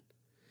different.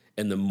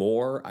 And the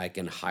more I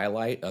can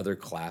highlight other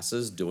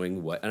classes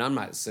doing what, and I'm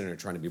not sitting there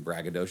trying to be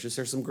braggadocious.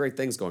 There's some great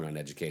things going on in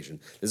education.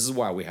 This is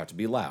why we have to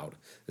be loud.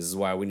 This is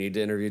why we need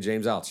to interview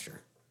James Altucher.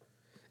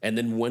 And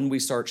then when we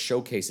start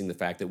showcasing the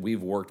fact that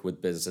we've worked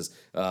with businesses,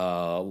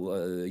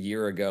 a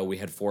year ago we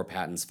had 4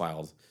 patents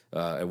filed,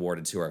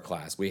 awarded to our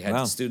class. We had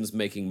Wow. students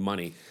making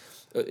money.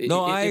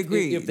 No, I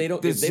agree. If they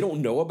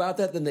don't know about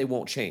that, then they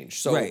won't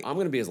change. So Right. I'm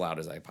going to be as loud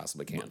as I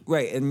possibly can.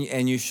 Right,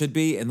 and you should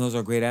be, and those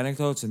are great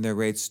anecdotes and they're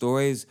great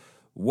stories.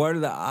 What are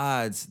the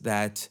odds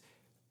that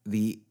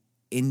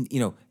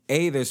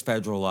A, there's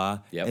federal law,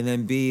 Yep. and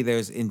then B,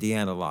 there's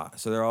Indiana law.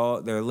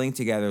 So they're linked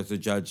together to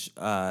judge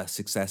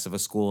success of a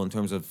school in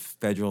terms of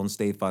federal and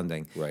state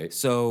funding. Right.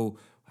 So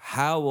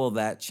how will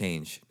that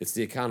change? It's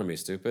the economy,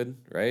 stupid,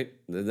 right?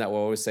 Isn't that what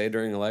we always say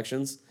during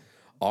elections?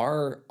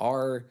 Our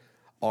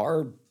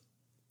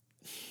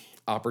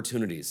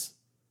opportunities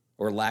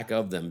or lack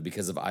of them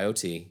because of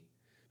IoT,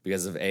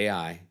 because of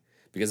AI,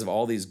 because of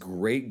all these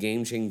great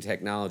game-changing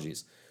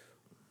technologies.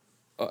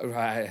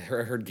 I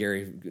heard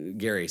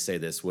Gary say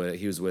this.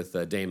 He was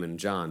with Damon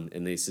John,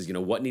 and he says,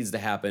 what needs to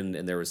happen?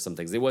 And there was some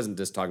things. He wasn't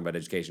just talking about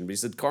education, but he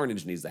said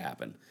carnage needs to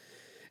happen.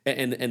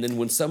 And then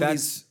when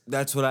somebody's...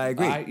 That's what I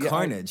agree.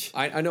 Carnage.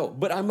 I know,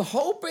 but I'm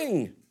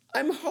hoping.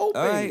 All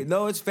right,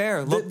 no, it's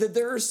fair. Look, that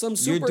there are some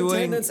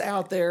superintendents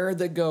out there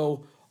that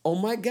go, oh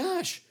my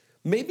gosh,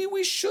 maybe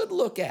we should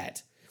look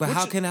at. But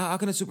how can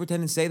a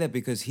superintendent say that?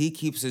 Because he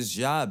keeps his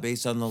job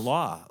based on the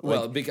law.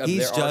 Well, because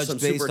he's there are some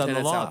judged based on the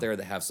superintendents law. out there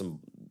that have some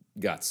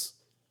guts.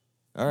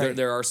 All right.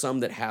 There are some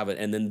that have it,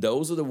 and then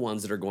those are the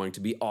ones that are going to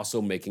be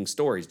also making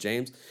stories,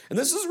 James. And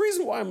this is the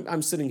reason why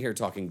I'm sitting here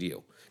talking to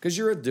you, because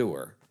you're a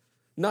doer.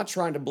 Not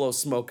trying to blow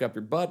smoke up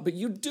your butt, but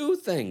you do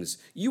things.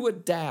 You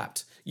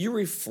adapt. You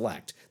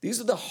reflect. These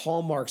are the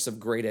hallmarks of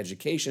great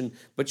education,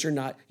 but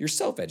you're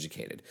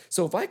self-educated.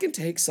 So if I can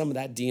take some of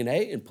that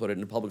DNA and put it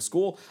in a public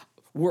school,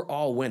 we're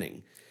all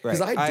winning.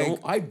 Because Right.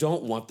 I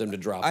don't want them to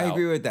drop out. I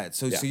agree with that.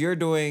 So Yeah. so you're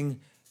doing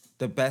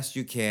the best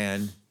you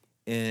can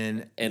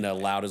in the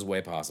loudest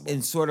way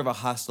possible. sort of a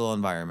hostile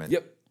environment.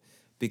 Yep.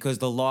 Because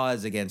the law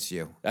is against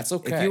you. That's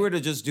okay. If you were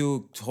to just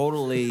do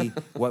totally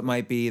what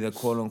might be the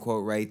quote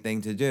unquote right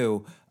thing to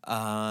do,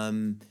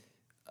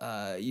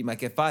 you might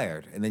get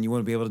fired, and then you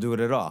wouldn't be able to do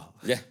it at all.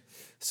 Yeah.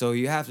 So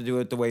you have to do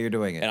it the way you're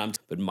doing it.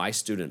 But my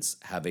students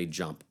have a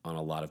jump on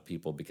a lot of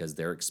people because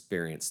they're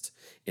experienced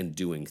in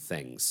doing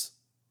things.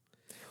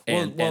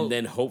 And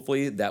then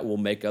hopefully that will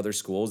make other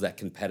schools, that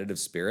competitive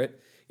spirit.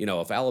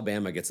 If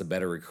Alabama gets a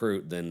better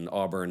recruit than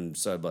Auburn,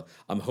 so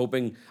I'm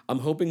hoping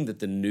that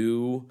the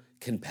new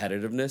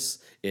competitiveness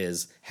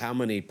is how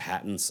many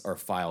patents are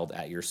filed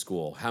at your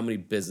school, how many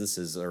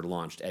businesses are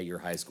launched at your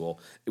high school.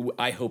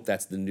 I hope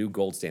that's the new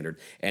gold standard.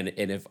 And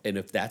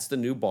if that's the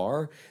new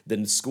bar,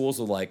 then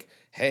schools are like,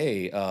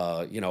 hey,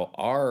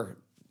 our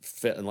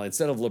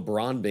instead of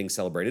LeBron being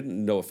celebrated,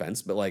 no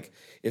offense, but like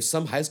if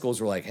some high schools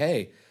were like,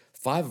 hey,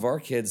 5 of our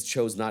kids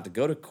chose not to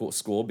go to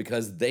school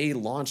because they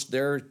launched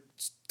their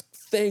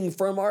thing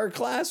from our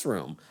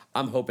classroom.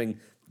 I'm hoping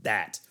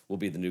that will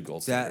be the new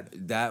gold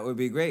standard. That would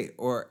be great.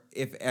 Or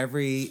if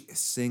every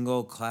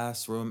single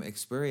classroom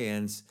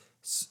experience,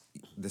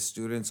 the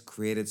students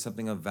created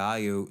something of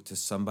value to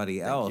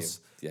somebody else,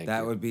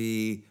 that would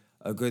be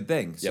a good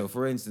thing. So,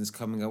 for instance,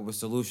 coming up with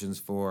solutions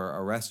for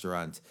a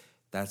restaurant,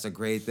 that's a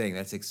great thing.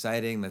 That's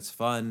exciting. That's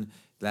fun.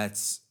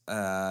 That's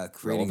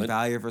creating Relevant.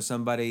 value for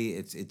somebody.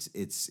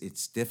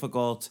 It's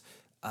difficult.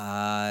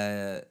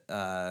 I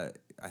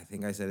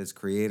think I said it's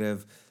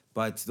creative,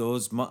 but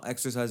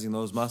exercising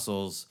those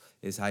muscles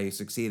is how you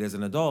succeed as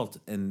an adult.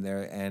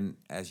 And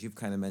as you've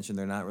kind of mentioned,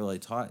 they're not really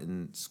taught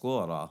in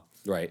school at all.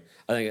 Right.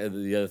 I think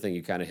the other thing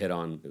you kind of hit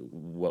on,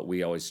 what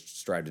we always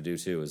strive to do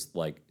too, is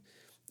like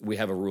we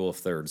have a rule of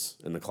thirds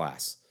in the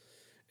class.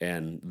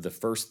 And the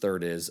first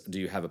third is, do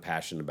you have a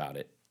passion about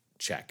it?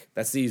 Check.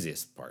 That's the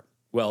easiest part.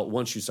 Well,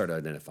 once you start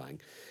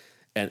identifying.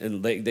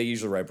 And they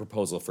usually write a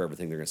proposal for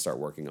everything they're going to start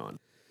working on.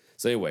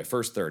 So anyway,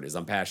 first third is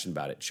I'm passionate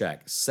about it.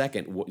 Check.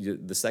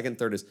 The second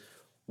third is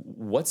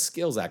what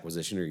skills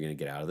acquisition are you going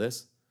to get out of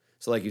this?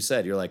 So like you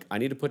said, you're like, I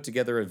need to put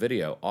together a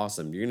video.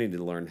 Awesome. You're going to need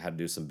to learn how to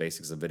do some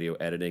basics of video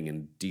editing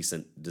and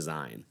decent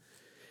design.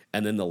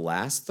 And then the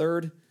last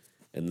third,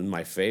 and then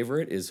my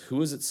favorite, is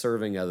who is it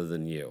serving other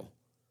than you?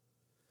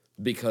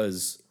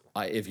 Because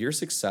if you're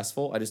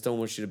successful, I just don't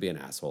want you to be an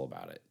asshole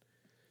about it.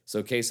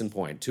 So case in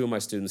point, 2 of my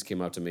students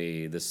came up to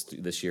me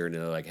this year and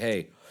they're like,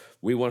 hey,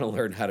 we want to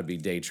learn how to be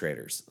day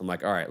traders. I'm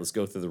like, all right, let's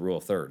go through the rule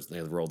of thirds.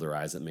 They rolled their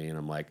eyes at me and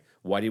I'm like,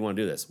 why do you want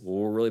to do this? Well,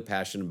 we're really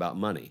passionate about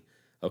money.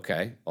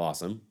 Okay,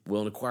 awesome.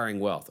 Well, in acquiring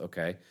wealth.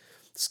 Okay.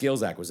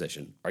 Skills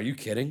acquisition. Are you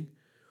kidding?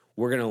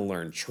 We're going to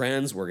learn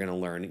trends. We're going to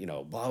learn,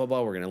 blah, blah,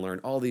 blah. We're going to learn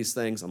all these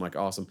things. I'm like,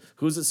 awesome.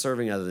 Who's it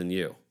serving other than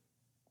you?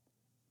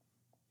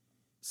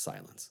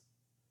 Silence.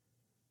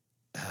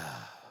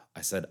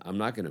 I said, I'm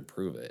not going to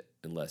prove it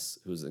unless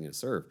who's it going to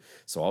serve?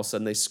 So all of a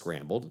sudden they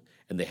scrambled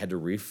and they had to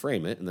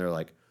reframe it. And they're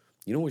like,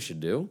 you know what we should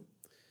do?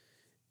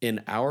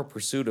 In our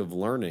pursuit of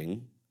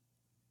learning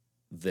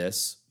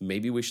this,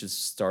 maybe we should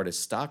start a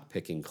stock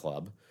picking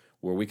club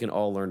where we can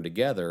all learn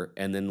together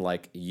and then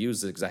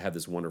use it, because I have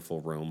this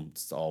wonderful room.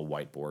 It's all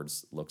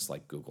whiteboards, looks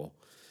like Google.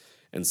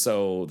 And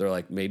so they're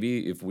like,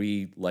 maybe if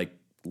we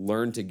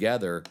learn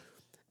together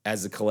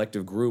as a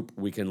collective group,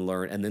 we can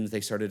learn. And then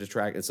they started to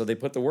track. And so they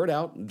put the word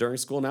out during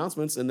school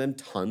announcements, and then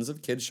tons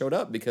of kids showed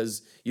up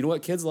because you know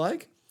what kids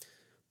like?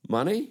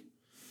 Money.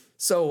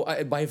 So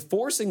by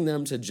forcing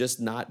them to just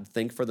not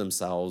think for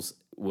themselves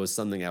was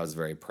something I was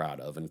very proud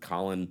of. And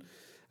Colin,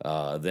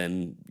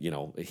 then,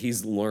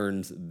 he's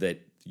learned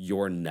that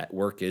your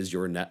network is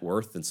your net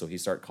worth. And so he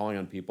started calling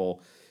on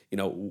people,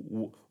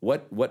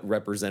 what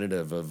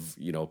representative of,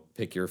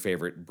 pick your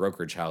favorite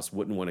brokerage house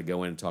wouldn't want to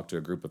go in and talk to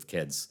a group of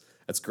kids?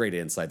 That's great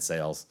inside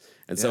sales.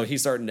 And so he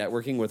started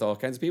networking with all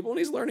kinds of people, and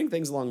he's learning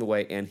things along the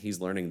way, and he's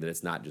learning that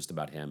it's not just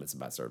about him, it's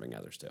about serving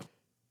others too.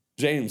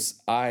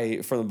 James,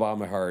 from the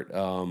bottom of my heart,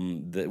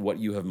 what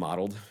you have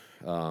modeled,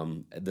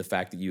 the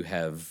fact that you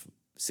have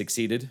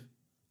succeeded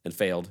and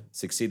failed,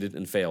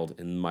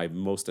 and my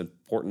most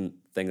important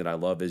thing that I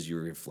love is you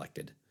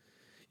reflected.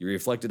 You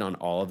reflected on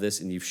all of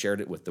this, and you've shared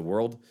it with the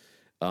world.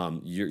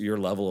 Your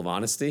level of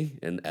honesty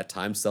and at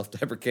times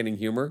self-deprecating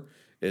humor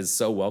is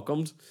so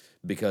welcomed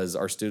because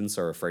our students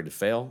are afraid to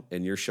fail,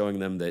 and you're showing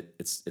them that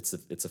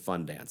it's a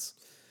fun dance.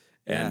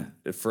 And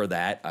for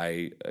that,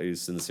 I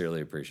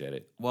sincerely appreciate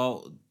it.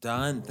 Well,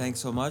 Don, thanks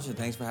so much, and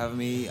thanks for having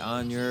me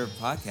on your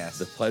podcast.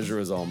 The pleasure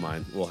is all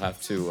mine. We'll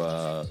have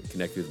to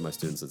connect you with my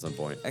students at some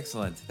point.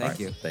 Excellent. Thank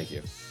you. Thank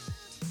you.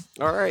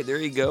 All right, there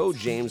you go.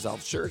 James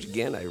Altuchurch.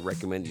 Again, I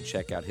recommend you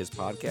check out his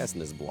podcast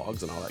and his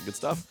blogs and all that good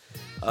stuff.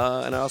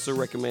 And I also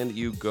recommend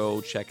you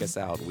go check us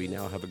out. We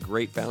now have a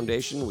great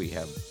foundation. We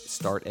have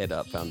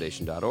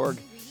startedupfoundation.org.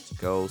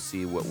 Go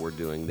see what we're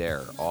doing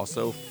there.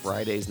 Also,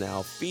 Fridays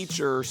now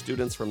feature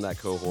students from that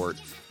cohort.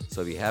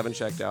 So if you haven't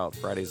checked out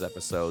Friday's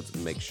episodes,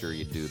 make sure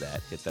you do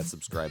that. Hit that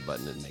subscribe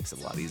button. It makes it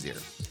a lot easier.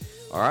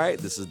 All right,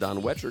 this is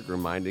Don Wettrick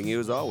reminding you,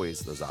 as always,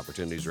 those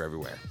opportunities are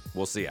everywhere.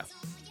 We'll see ya.